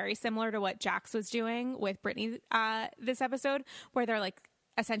 was very similar to what Jax was doing with Brittany this episode, where they're like,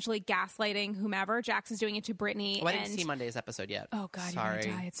 essentially gaslighting whomever. Jax is doing it to Brittany. Oh, I didn't see Monday's episode yet. Oh God, sorry. You're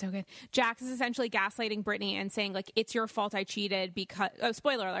gonna die. It's so good. Jax is essentially gaslighting Brittany and saying like, it's your fault I cheated because, oh,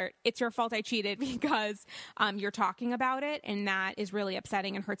 spoiler alert, it's your fault I cheated because you're talking about it, and that is really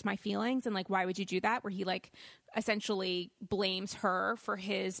upsetting and hurts my feelings, and like, why would you do that? Where he like essentially blames her for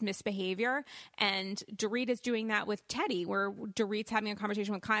his misbehavior. And Dorit is doing that with Teddy, where Dorit's having a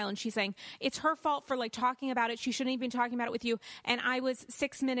conversation with Kyle and she's saying, it's her fault for like talking about it. She shouldn't have been talking about it with you. And I was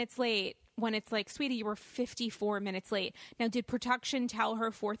 6 minutes late, when it's like, sweetie, you were 54 minutes late. Now, did production tell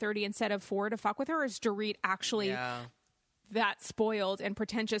her 4:30 instead of 4 to fuck with her? Or is Dorit actually that spoiled and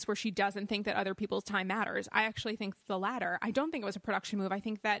pretentious where she doesn't think that other people's time matters? I actually think the latter. I don't think it was a production move. I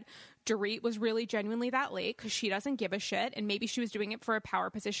think that Dorit was really genuinely that late because she doesn't give a shit, and maybe she was doing it for a power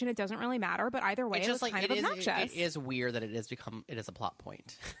position. It doesn't really matter, but either way, it's it was just kind of obnoxious. It is weird that it is a plot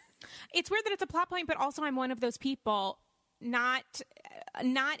point. It's weird that it's a plot point, but also I'm one of those people, not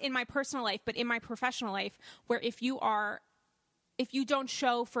in my personal life, but in my professional life, where if you don't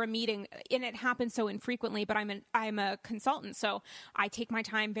show for a meeting, and it happens so infrequently, but I'm a consultant, so I take my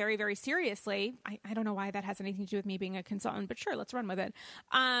time very, very seriously. I don't know why that has anything to do with me being a consultant, but sure, let's run with it.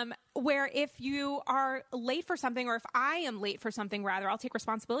 Where if you are late for something, or if I am late for something, rather, I'll take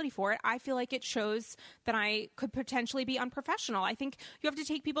responsibility for it. I feel like it shows that I could potentially be unprofessional. I think you have to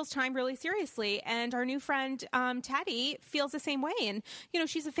take people's time really seriously, and our new friend Teddy feels the same way. And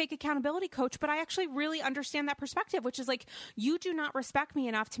she's a fake accountability coach, but I actually really understand that perspective, which is like, you do not respect me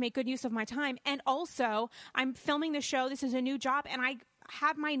enough to make good use of my time. And also, I'm filming the show. This is a new job, and I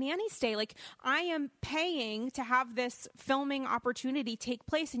have my nanny stay. Like, I am paying to have this filming opportunity take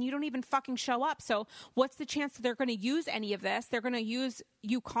place, and you don't even fucking show up. So what's the chance that they're going to use any of this? They're going to use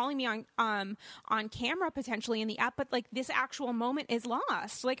you calling me on camera potentially in the app, but like, this actual moment is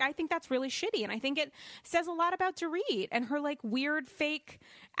lost. Like, I think that's really shitty, and I think it says a lot about Dorit and her like weird fake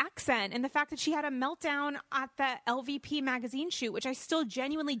accent, and the fact that she had a meltdown at the LVP magazine shoot, which I still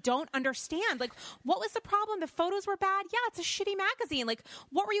genuinely don't understand. Like, what was the problem? The photos were bad. Yeah, it's a shitty magazine. Like,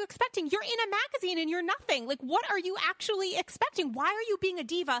 what were you expecting? You're in a magazine and you're nothing. Like, what are you actually expecting? Why are you being a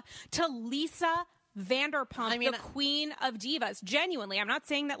diva to Lisa Vanderpump, the queen of divas? Genuinely, I'm not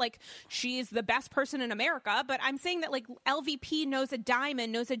saying that like she's the best person in America, but I'm saying that like LVP knows a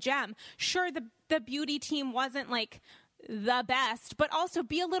diamond, knows a gem. Sure, the beauty team wasn't like the best, but also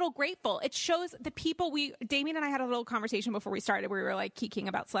be a little grateful. It shows the people Damien and I had a little conversation before we started where we were like geeking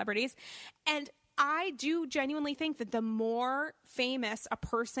about celebrities, and I do genuinely think that the more famous a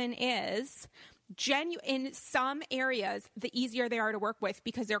person is, in some areas, the easier they are to work with,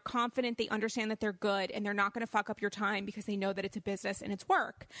 because they're confident, they understand that they're good, and they're not going to fuck up your time because they know that it's a business and it's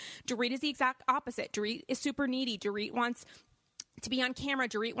work. Dorit is the exact opposite. Dorit is super needy. Dorit wants to be on camera.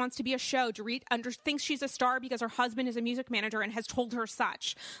 Dorit wants to be a show. Dorit thinks she's a star because her husband is a music manager and has told her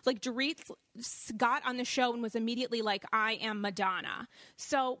such. Like, Dorit got on the show and was immediately like, I am Madonna.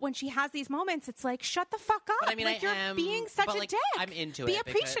 So when she has these moments, it's like, shut the fuck up. But like, you're being such a dick. I'm into be it.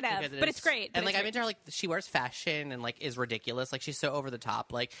 Be appreciative. But it's great. And like, I'm into her, like, she wears fashion and like is ridiculous. Like, she's so over the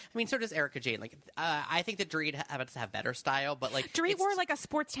top. Like, I mean, so does Erica Jane. Like, I think that Dorit happens to have better style, but like, Dorit wore like a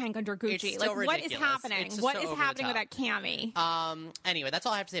sports tank under Gucci. Like, ridiculous. What is happening? What is happening with that Cammy? Anyway, that's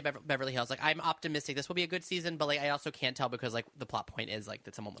all I have to say about Beverly Hills. Like, I'm optimistic this will be a good season, but like, I also can't tell because like the plot point is like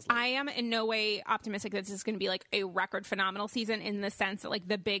that someone was late. I am in no way optimistic that this is going to be like a record phenomenal season, in the sense that like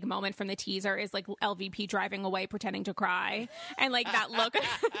the big moment from the teaser is like LVP driving away pretending to cry, and like that look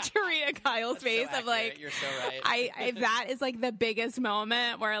on Dorit Kyle's face of like, you're so right. That is like the biggest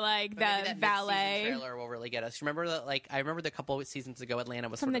moment where like the ballet trailer will really get us. Remember that? Like, I remember the couple of seasons ago, Atlanta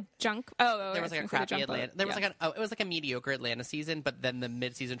was from the junk. Oh, there was like a crappy Atlanta. There was like it was like a mediocre Atlanta season, but then the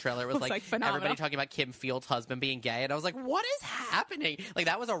mid-season trailer was like everybody talking about Kim Fields' husband being gay, and I was like, what is happening? Like,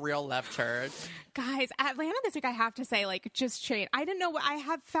 that was a real left turn. Guys, Atlanta this week, I have to say, like, just changed. I didn't know. I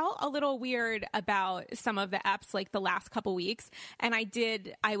have felt a little weird about some of the eps like the last couple weeks, and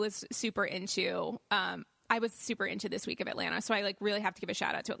I was super into this week of Atlanta. So I like really have to give a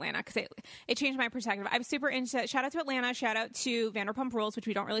shout out to Atlanta because it changed my perspective. I was super into, shout out to Atlanta, shout out to Vanderpump Rules, which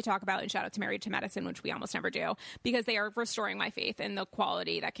we don't really talk about, and shout out to Married to Medicine, which we almost never do, because they are restoring my faith in the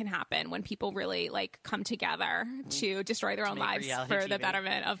quality that can happen when people really like come together to destroy their own lives for the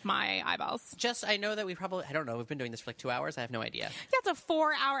betterment of my eyeballs. Just, I know that we've been doing this for like 2 hours. I have no idea. Yeah, it's a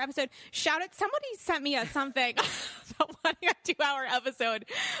 4-hour episode. Shout out, somebody sent me something about wanting a 2-hour episode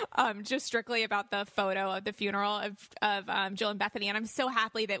just strictly about the photo at the funeral of Jill and Bethany, and I'm so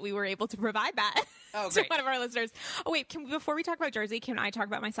happy that we were able to provide that Oh, to great. one of our listeners. Oh, wait, before we talk about Jersey, can I talk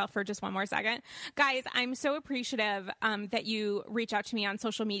about myself for just one more second? Guys, I'm so appreciative that you reach out to me on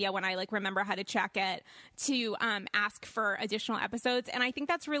social media when I remember how to check it to ask for additional episodes, and I think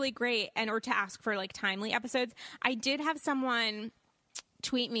that's really great, or to ask for timely episodes. I did have someone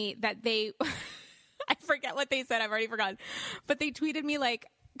tweet me that they I forget what they said, I've already forgotten, but they tweeted me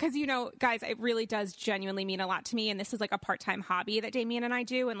because guys, it really does genuinely mean a lot to me, and this is a part-time hobby that Damien and I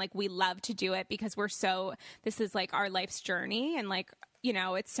do, and we love to do it because this is our life's journey, and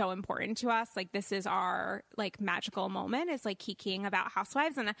it's so important to us. This is our magical moment, is kikiing about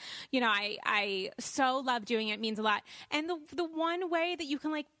Housewives. And, I so love doing it. It means a lot. And the one way that you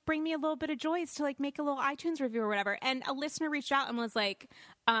can bring me a little bit of joy is to make a little iTunes review or whatever. And a listener reached out and was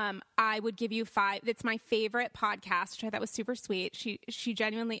I would give you 5. It's my favorite podcast, which I thought was super sweet. She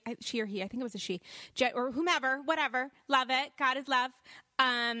genuinely, she or he, I think it was a she, or whomever, whatever, love it. God is love.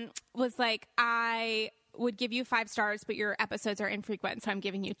 Was I would give you 5 stars, but your episodes are infrequent, so I'm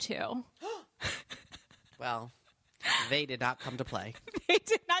giving you 2. Well, they did not come to play. They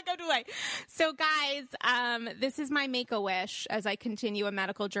did not go to play. So, guys, this is my Make-A-Wish as I continue a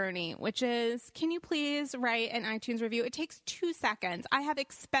medical journey, which is, can you please write an iTunes review? It takes 2 seconds. I have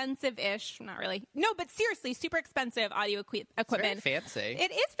expensive-ish, not really. No, but seriously, super expensive audio equipment. It's very fancy.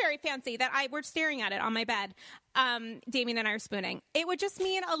 It is very fancy that we're staring at it on my bed. Damien and I are spooning. It would just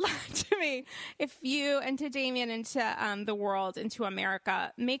mean a lot to me if you, and to Damien, and to the world, and to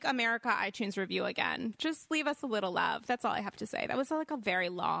America, make America iTunes review again. Just leave us a little love. That's all I have to say. That was a very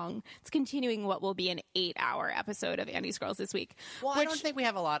long, it's continuing what will be an 8-hour episode of Andy's Girls this week. Well, I don't think we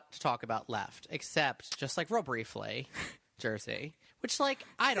have a lot to talk about left, except just real briefly, Jersey. Which,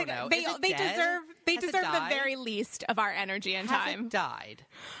 I don't know. They Is it they dead? deserve Has it the died? very least of our energy and Has time. it died?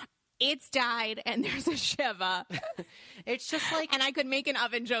 It's died, and there's a Shiva. It's just And I could make an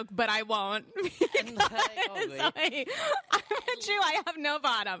oven joke, but I won't. and, oh, wait. I'm a Jew. I have no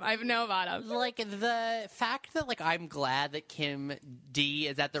bottom. I have no bottom. The fact that I'm glad that Kim D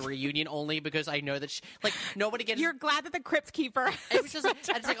is at the reunion only because I know that nobody gets. You're glad that the Crypt Keeper. It was just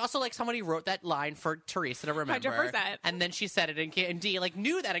it's also somebody wrote that line for Teresa to remember, 100%. and then she said it, and D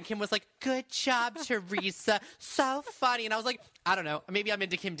knew that, and Kim was like, "Good job, Teresa, so funny," and I was like, I don't know, maybe I'm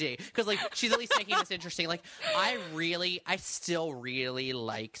into Kim D because she's at least making this interesting. I still really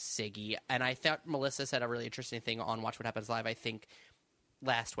like Siggy, and I thought Melissa said a really interesting thing on Watch What Happens Live. I think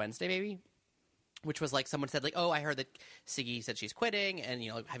last Wednesday, maybe. Which was someone said oh, I heard that Siggy said she's quitting, and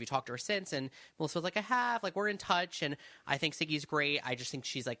have you talked to her since? And Melissa was I have, we're in touch, and I think Siggy's great. I just think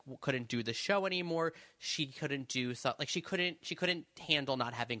she's couldn't do the show anymore. She couldn't do she couldn't handle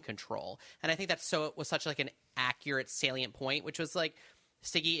not having control. And I think it was such an accurate, salient point, which was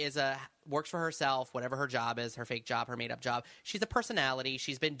Siggy works for herself, whatever her job is, her fake job, her made up job. She's a personality.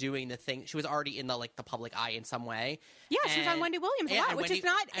 She's been doing the thing. She was already in the public eye in some way. Yeah, she was on Wendy Williams a lot, which is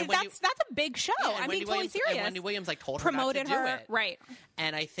not. That's a big show. I'm being totally serious. And Wendy Williams told her promoted not to her, do it, right?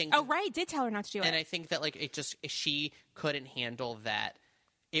 And I think did tell her not to do it. And I think that she couldn't handle that.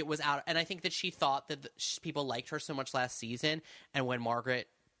 It was out, and I think that she thought that people liked her so much last season, and when Margaret.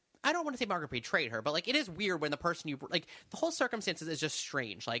 I don't want to say Margaret betrayed her, but it is weird when the person you the whole circumstances is just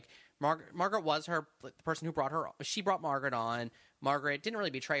strange. Margaret was the person who brought her. She brought Margaret on. Margaret didn't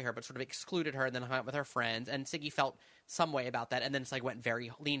really betray her, but sort of excluded her and then hung out with her friends. And Siggy felt some way about that, and then it's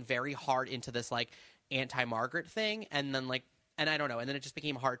leaned very hard into this anti-Margaret thing, and then and I don't know, and then it just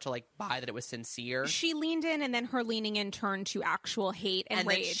became hard to buy that it was sincere. She leaned in, and then her leaning in turned to actual hate and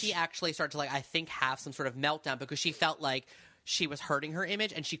rage. And then she actually started to I think have some sort of meltdown because she felt she was hurting her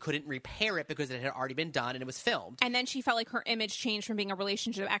image and she couldn't repair it because it had already been done and it was filmed. And then she felt her image changed from being a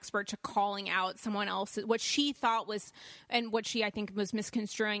relationship expert to calling out someone else's, what she thought was, and what she, I think, was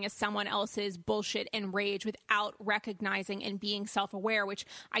misconstruing as someone else's bullshit and rage without recognizing and being self-aware, which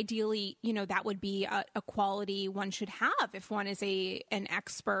ideally, that would be a quality one should have if one is an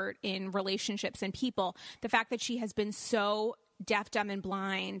expert in relationships and people. The fact that she has been so deaf, dumb, and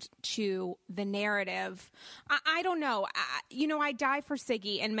blind to the narrative. I don't know. I die for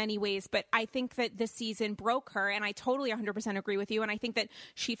Siggy in many ways, but I think that this season broke her, and I totally 100% agree with you. And I think that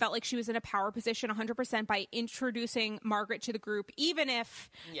she felt like she was in a power position 100% by introducing Margaret to the group, even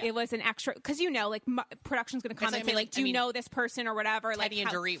if it was an extra, because production's going to come and say, do you know this person or whatever? Teddy and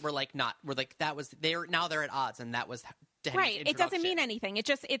Dorit were that was, now they're at odds, and that was right. It doesn't mean anything.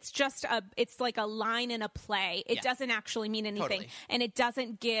 It's like a line in a play. It doesn't actually mean anything. Totally. And it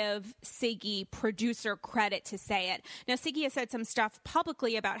doesn't give Siggy producer credit to say it. Now, Siggy has said some stuff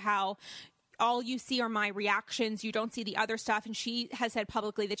publicly about how all you see are my reactions. You don't see the other stuff. And she has said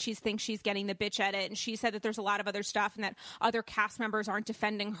publicly that she thinks she's getting the bitch edit. And she said that there's a lot of other stuff and that other cast members aren't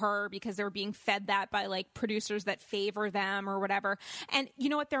defending her because they're being fed that by like producers that favor them or whatever. And you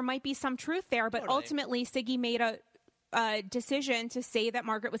know what? There might be some truth there, but ultimately Siggy made a decision to say that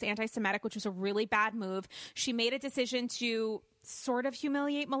Margaret was anti-Semitic, which was a really bad move. She made a decision to sort of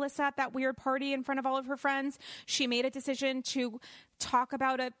humiliate Melissa at that weird party in front of all of her friends. She made a decision to talk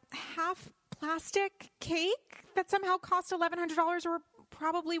about a half plastic cake that somehow cost $1,100 or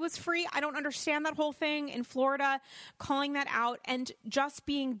probably was free. I don't understand that whole thing in Florida, calling that out and just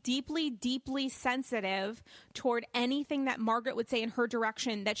being deeply, deeply sensitive toward anything that Margaret would say in her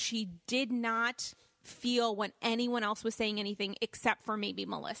direction that she did not feel when anyone else was saying anything except for maybe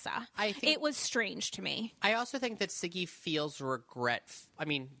Melissa. I think it was strange to me. I also think that Siggy feels regret. I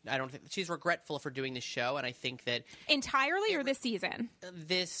mean, I don't think she's regretful for doing the show, and I think that entirely or this season,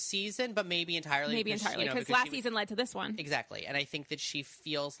 but maybe entirely, because last season led to this one. Exactly, and I think that she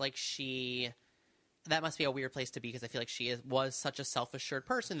feels like that must be a weird place to be because I feel like she was such a self-assured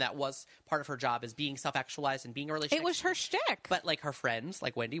person that was part of her job as being self-actualized and being a relationship. It was her shtick. But like her friends,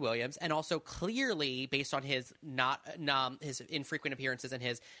 like Wendy Williams, and also clearly based on his his infrequent appearances and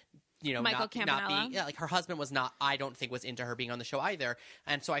his Michael Campanella. Like her husband was not. I don't think was into her being on the show either.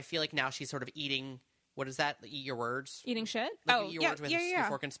 And so I feel like now she's sort of eating. What is that? Eat your words. Eating shit. Eat your words with a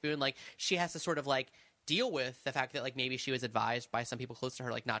fork and spoon. Like she has to sort of like deal with the fact that like maybe she was advised by some people close to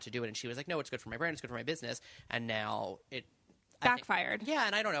her like not to do it, and she was like, no, it's good for my brand, it's good for my business, and now it backfired.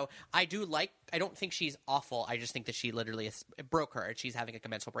 And I don't know. I don't think she's awful. I just think that she literally it broke her, and she's having like a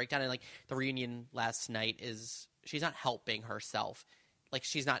mental breakdown. And like the reunion last night she's not helping herself. Like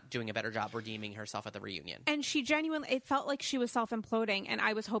she's not doing a better job redeeming herself at the reunion. And she it felt like she was self-imploding, and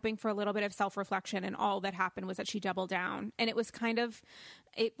I was hoping for a little bit of self-reflection, and all that happened was that she doubled down. And it was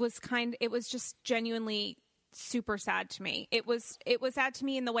just genuinely super sad to me. It was sad to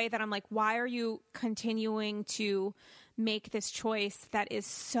me in the way that I'm like, why are you continuing to make this choice that is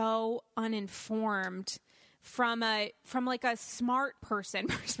so uninformed from like a smart person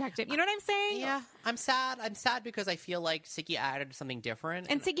perspective? You know what I'm saying? Yeah. I'm sad because I feel like Siggy added something different.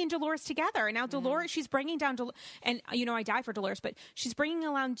 And Siggy and Dolores together. And now Dolores, she's bringing down and I die for Dolores, but she's bringing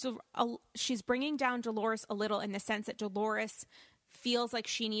down Dolores a little in the sense that Dolores feels like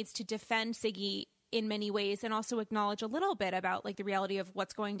she needs to defend Siggy in many ways and also acknowledge a little bit about like the reality of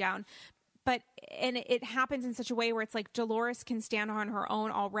what's going down. And it happens in such a way where it's like Dolores can stand on her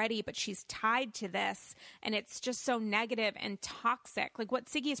own already, but she's tied to this, and it's just so negative and toxic. Like what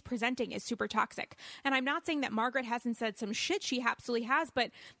Siggy is presenting is super toxic. And I'm not saying that Margaret hasn't said some shit. She absolutely has,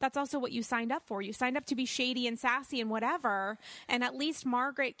 but that's also what you signed up for. You signed up to be shady and sassy and whatever. And at least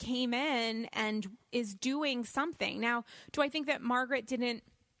Margaret came in and is doing something. Now, do I think that Margaret didn't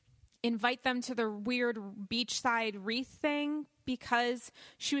invite them to the weird beachside wreath thing because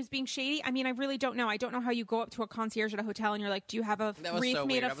she was being shady? I mean, I really don't know. I don't know how you go up to a concierge at a hotel and you're like, do you have a wreath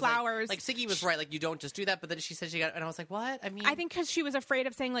made of flowers? Like Siggy was right. Like, you don't just do that. But then she said she got, and I was like, what? I mean, I think because she was afraid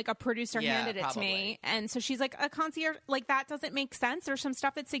of saying like a producer handed it to me. And so she's like, a concierge, like that doesn't make sense. There's some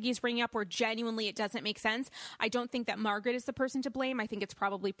stuff that Siggy's bringing up where genuinely it doesn't make sense. I don't think that Margaret is the person to blame. I think it's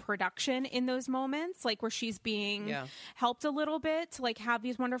probably production in those moments, like where she's being helped a little bit to like have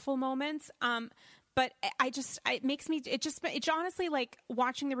these wonderful moments. But it honestly, like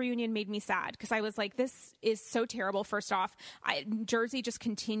watching the reunion made me sad because I was like, this is so terrible. First off, Jersey just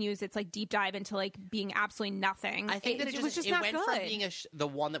continues its like deep dive into like being absolutely nothing. I think it was just not went good. From being the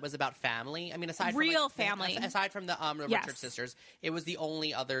one that was about family. I mean, aside from family, aside from the Richard sisters, it was the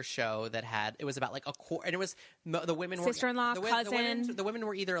only other show that it was about like a core, and it was the women sister-in-law, cousin. The women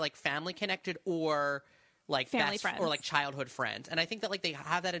were either like family connected or like family friends or like childhood friends. And I think that like they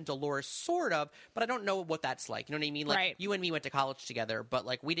have that in Dolores sort of, but I don't know what that's like. You know what I mean? Like you and me went to college together, but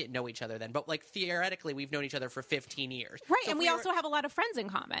like we didn't know each other then. But like theoretically we've known each other for 15 years. Right. So and we also have a lot of friends in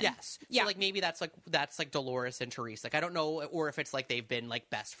common. Yes. So like maybe that's like Dolores and Therese. Like I don't know, or if it's like they've been like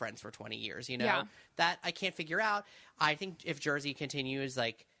best friends for 20 years, you know? Yeah. That I can't figure out. I think if Jersey continues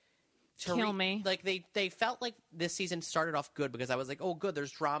like kill me. Like they felt like this season started off good because I was like, oh, good,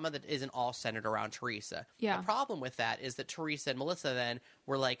 there's drama that isn't all centered around Teresa. Yeah. The problem with that is that Teresa and Melissa then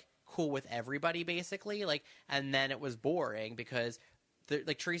were like cool with everybody basically, like, and then it was boring because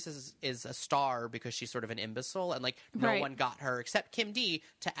like Teresa is a star because she's sort of an imbecile, and like no one got her except Kim D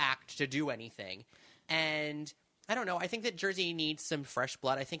to do anything. And I don't know. I think that Jersey needs some fresh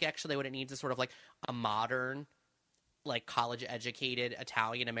blood. I think actually what it needs is sort of like a modern like college educated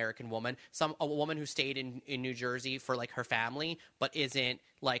Italian American woman, a woman who stayed in New Jersey for like her family, but isn't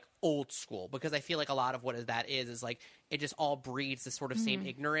like old school, because I feel like a lot of what that is like it just all breeds this sort of same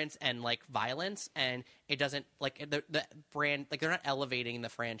ignorance and like violence, and it doesn't like the brand, like they're not elevating the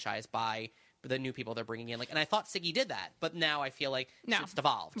franchise by the new people they're bringing in. Like, and I thought Siggy did that, but now I feel like it's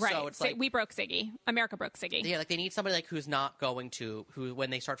devolved. Right. So it's like we broke Siggy. America broke Siggy. Yeah, like they need somebody like who's not going to, who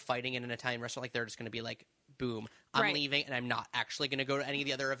when they start fighting in an Italian restaurant, like they're just going to be like, boom, I'm leaving, and I'm not actually going to go to any of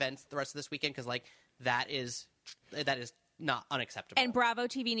the other events the rest of this weekend, because like that is not unacceptable. And Bravo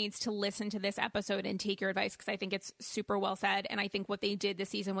TV needs to listen to this episode and take your advice, because I think it's super well said. And I think what they did this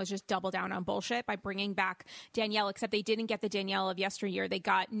season was just double down on bullshit by bringing back Danielle, except they didn't get the Danielle of yesteryear. They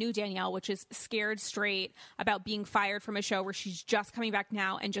got new Danielle, which is scared straight about being fired from a show where she's just coming back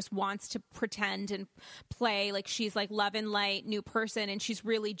now and just wants to pretend and play like she's like love and light new person. And she's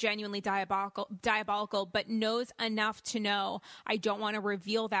really genuinely diabolical, but knows enough to know I don't want to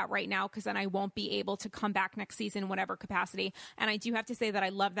reveal that right now, because then I won't be able to come back next season in whatever capacity. And I do have to say that I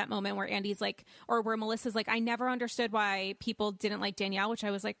love that moment where Andy's like, or where Melissa's like, I never understood why people didn't like Danielle, which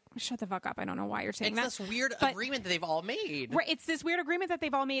I was like, shut the fuck up. I don't know why you're saying that. It's this weird agreement that they've all made. Right. It's this weird agreement that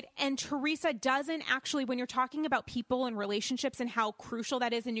they've all made. And Teresa doesn't actually, when you're talking about people and relationships and how crucial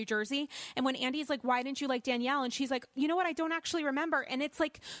that is in New Jersey. And when Andy's like, why didn't you like Danielle? And she's like, you know what? I don't actually remember. And it's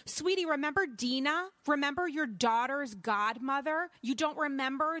like, sweetie, remember Dina? Remember your daughter's godmother? You don't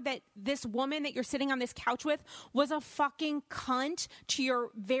remember that this woman that you're sitting on this couch with was a fucking cunt to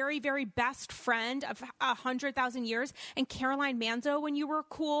your very, very best friend of 100,000 years, and Caroline Manzo when you were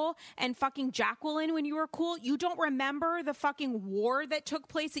cool, and fucking Jacqueline when you were cool. You don't remember the fucking war that took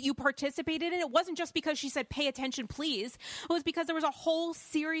place that you participated in? It wasn't just because she said, pay attention, please. It was because there was a whole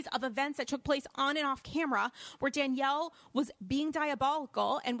series of events that took place on and off camera where Danielle was being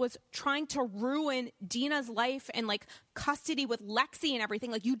diabolical and was trying to ruin Dina's life and like custody with Lexi and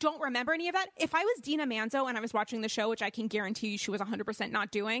everything. Like, you don't remember any of that? If I was Dina Manzo and I was watching the show, which I can guarantee you she was 100%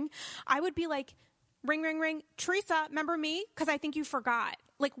 not doing, I would be like, ring, ring, ring. Teresa, remember me? Because I think you forgot.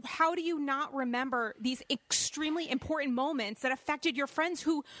 Like, how do you not remember these extremely important moments that affected your friends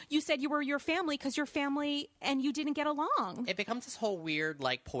who you said you were your family because your family and you didn't get along? It becomes this whole weird,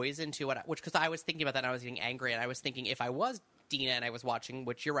 like, poison to it, which, because I was thinking about that and I was getting angry, and I was thinking if I was Dina and I was watching,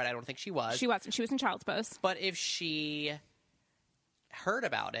 which you're right, I don't think she was. She wasn't. She was in Child's Pose. But if she heard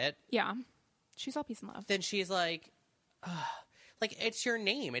about it. Yeah. She's all peace and love. Then she's like, like, it's your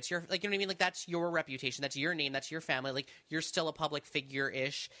name. It's your, like, you know what I mean? Like, that's your reputation. That's your name. That's your family. Like, you're still a public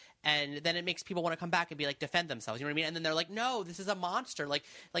figure-ish. And then it makes people want to come back and be like, defend themselves. You know what I mean? And then they're like, no, this is a monster. Like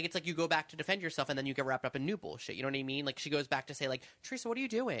it's like you go back to defend yourself and then you get wrapped up in new bullshit. You know what I mean? Like, she goes back to say, like, Teresa, what are you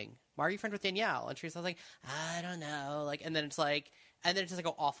doing? Why are you friends with Danielle? And Teresa's like, I don't know. Like, and then it's like, and then it's just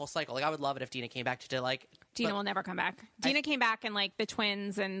like an awful cycle. Like, I would love it if Dina came back to like... Dina will never come back. Dina came back in like the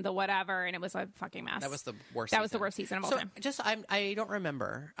twins and the whatever, and it was a fucking mess. That was the worst season. That was the worst season of all time. Just, I don't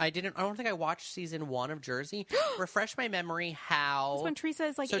remember. I don't think I watched season 1 of Jersey. Refresh my memory how... That's when Teresa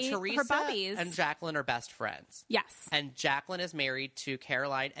is like Teresa her bubbies. And Jacqueline are best friends. Yes. And Jacqueline is married to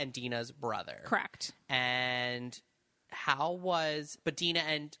Caroline and Dina's brother. Correct. And was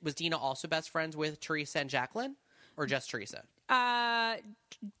Dina also best friends with Teresa and Jacqueline? Or just Teresa?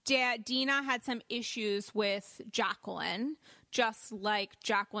 Dina had some issues with Jacqueline, just like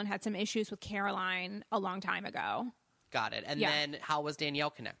Jacqueline had some issues with Caroline a long time ago. Got it. And then how was Danielle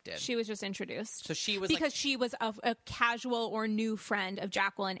connected? She was just introduced. So she was because she was a casual or new friend of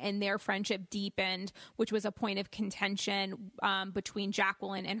Jacqueline, and their friendship deepened, which was a point of contention between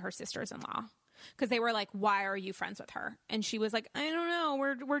Jacqueline and her sisters-in-law. Because they were like, why are you friends with her? And she was like, I don't know.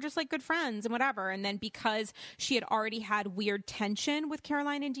 We're just like good friends and whatever. And then because she had already had weird tension with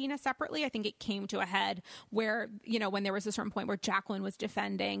Caroline and Dina separately, I think it came to a head where, you know, when there was a certain point where Jacqueline was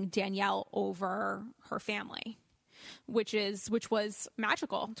defending Danielle over her family. Which was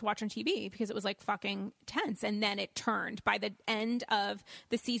magical to watch on TV because it was like fucking tense. And then it turned by the end of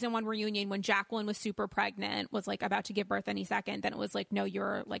the season 1 reunion when Jacqueline was super pregnant, was like about to give birth any second. Then it was like, no,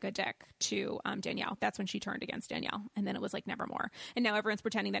 you're like a dick to Danielle. That's when she turned against Danielle. And then it was like nevermore. And now everyone's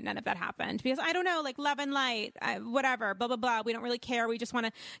pretending that none of that happened because I don't know, like love and light, whatever, blah, blah, blah. We don't really care. We just want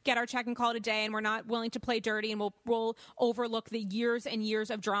to get our check and call it a day. And we're not willing to play dirty. And we'll overlook the years and years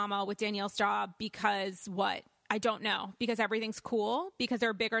of drama with Danielle Staub because what? I don't know, because everything's cool, because there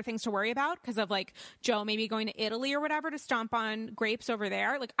are bigger things to worry about, because of like Joe maybe going to Italy or whatever to stomp on grapes over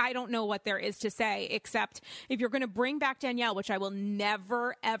there. Like, I don't know what there is to say, except if you're going to bring back Danielle, which I will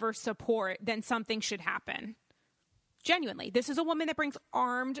never, ever support, then something should happen. Genuinely. This is a woman that brings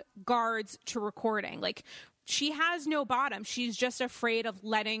armed guards to recording. Like, she has no bottom. She's just afraid of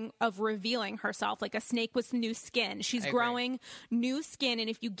revealing herself like a snake with new skin. She's growing new skin. And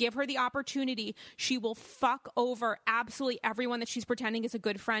if you give her the opportunity, she will fuck over absolutely everyone that she's pretending is a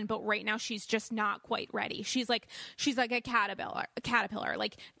good friend. But right now she's just not quite ready. She's like a caterpillar.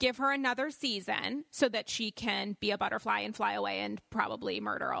 Like, give her another season so that she can be a butterfly and fly away and probably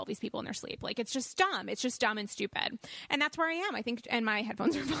murder all these people in their sleep. Like, it's just dumb. It's just dumb and stupid. And that's where I am, I think. And my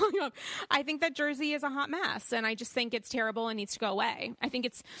headphones are falling off. I think that Jersey is a hot mess. And I just think it's terrible and needs to go away. I think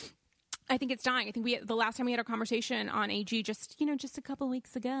it's dying. I think the last time we had a conversation on AG just a couple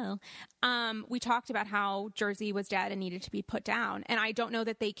weeks ago, we talked about how Jersey was dead and needed to be put down. And I don't know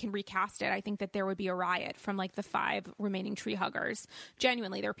that they can recast it. I think that there would be a riot from like the 5 remaining tree huggers.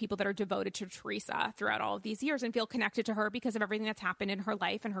 Genuinely, there are people that are devoted to Teresa throughout all of these years and feel connected to her because of everything that's happened in her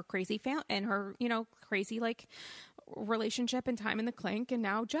life and her crazy and her, crazy like relationship and time in the clink and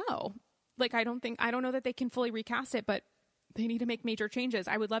now Joe. Like, I don't know that they can fully recast it, but they need to make major changes.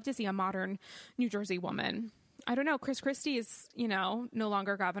 I would love to see a modern New Jersey woman. I don't know. Chris Christie is, no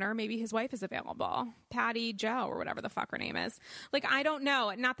longer governor. Maybe his wife is available. Patty Joe or whatever the fuck her name is. Like, I don't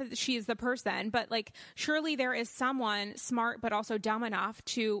know. Not that she is the person, but like, surely there is someone smart, but also dumb enough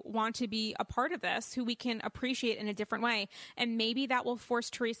to want to be a part of this who we can appreciate in a different way. And maybe that will force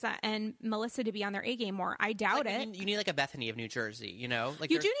Teresa and Melissa to be on their A game more. I doubt it. You need like a Bethany of New Jersey,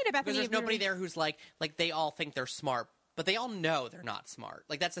 Like, you do need a Bethany because of there's nobody there who's like they all think they're smart. But they all know they're not smart.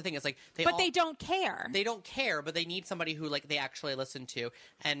 Like, that's the thing. It's like they don't care. They don't care, but they need somebody who like they actually listen to.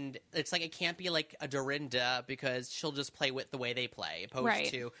 And it's like it can't be like a Dorinda because she'll just play with the way they play,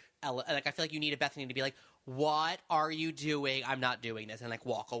 opposed to Ella. Like, I feel like you need a Bethany to be like, "What are you doing? I'm not doing this," and like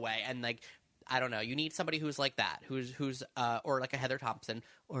walk away. And like, I don't know. You need somebody who's like that, who's or like a Heather Thompson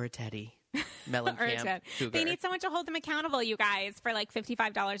or a Teddy. Mellencamp. They need someone to hold them accountable, you guys, for like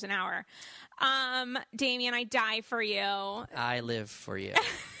 $55 an hour. Damien, I die for you. I live for you.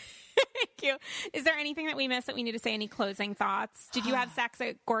 Thank you. Is there anything that we missed that we need to say? Any closing thoughts? Did you have sex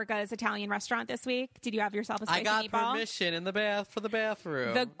at Gorga's Italian restaurant this week? Did you have yourself a spicy meatball? I got permission in the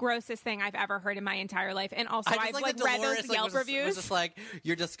bathroom. The grossest thing I've ever heard in my entire life. And also, I've read those Yelp reviews. It was just like,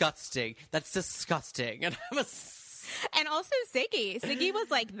 you're disgusting. That's disgusting. And I was... And also Siggy was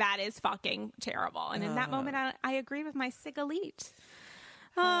like, that is fucking terrible. And in that moment, I agree with my Sigalite.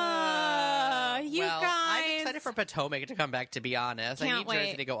 You guys. I'm excited for Potomac to come back, to be honest. I need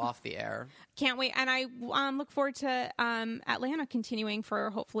Jersey to go off the air. Can't wait. And I look forward to Atlanta continuing for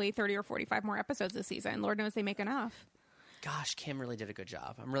hopefully 30 or 45 more episodes this season. Lord knows they make enough. Gosh, Kim really did a good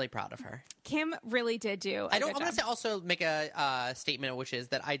job. I'm really proud of her. Kim really did do a good job. I'm going to also make a statement, which is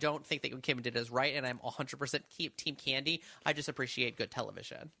that I don't think that Kim did is right, and I'm 100% Team Candy. I just appreciate good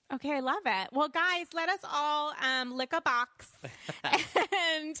television. Okay, I love it. Well, guys, let us all lick a box.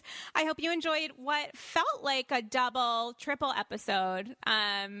 And I hope you enjoyed what felt like a double, triple episode.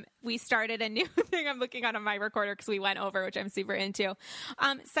 We started a new thing I'm looking on my recorder because we went over, which I'm super into.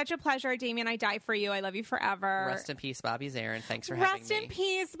 Such a pleasure, Damien. I die for you. I love you forever. Rest in peace, Bobby Zarin. Thanks for having me. Rest in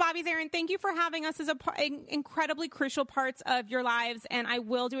peace, Bobby Zarin. Thank you for having us as incredibly crucial parts of your lives. And I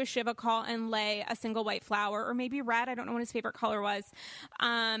will do a Shiva call and lay a single white flower, or maybe red. I don't know what his favorite color was.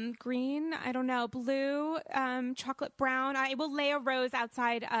 Green. I don't know. Blue. Chocolate brown. I will lay a rose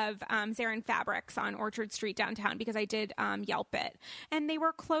outside of Zarin Fabrics on Orchard Street downtown because I did Yelp it. And they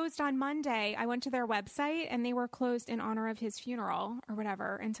were closed on Monday. I went to their website and they were closed in honor of his funeral or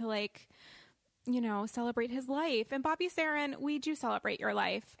whatever, and to celebrate his life. And Bobby Zarin, we do celebrate your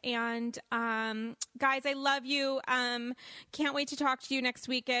life. And guys, I love you. Can't wait to talk to you next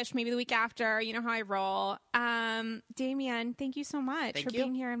weekish, maybe the week after. You know how I roll. Damien, thank you so much for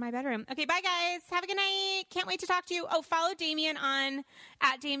being here in my bedroom. Okay, bye guys. Have a good night. Can't wait to talk to you. Oh, follow Damien on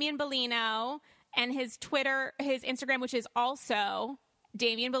 @Damien Bellino and his Twitter, his Instagram, which is also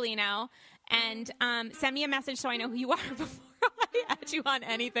Damien Bellino. And send me a message so I know who you are before I add you on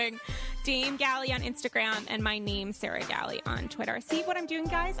anything. Dame Galley on Instagram and my name, Sarah Galley, on Twitter. See what I'm doing,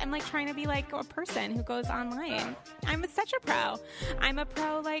 guys? I'm like trying to be like a person who goes online. I'm such a pro. I'm a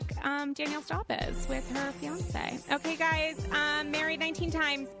pro like Danielle Staub is with her fiance. Okay, guys. Married 19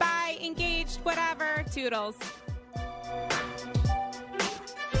 times. Bye. Engaged. Whatever. Toodles.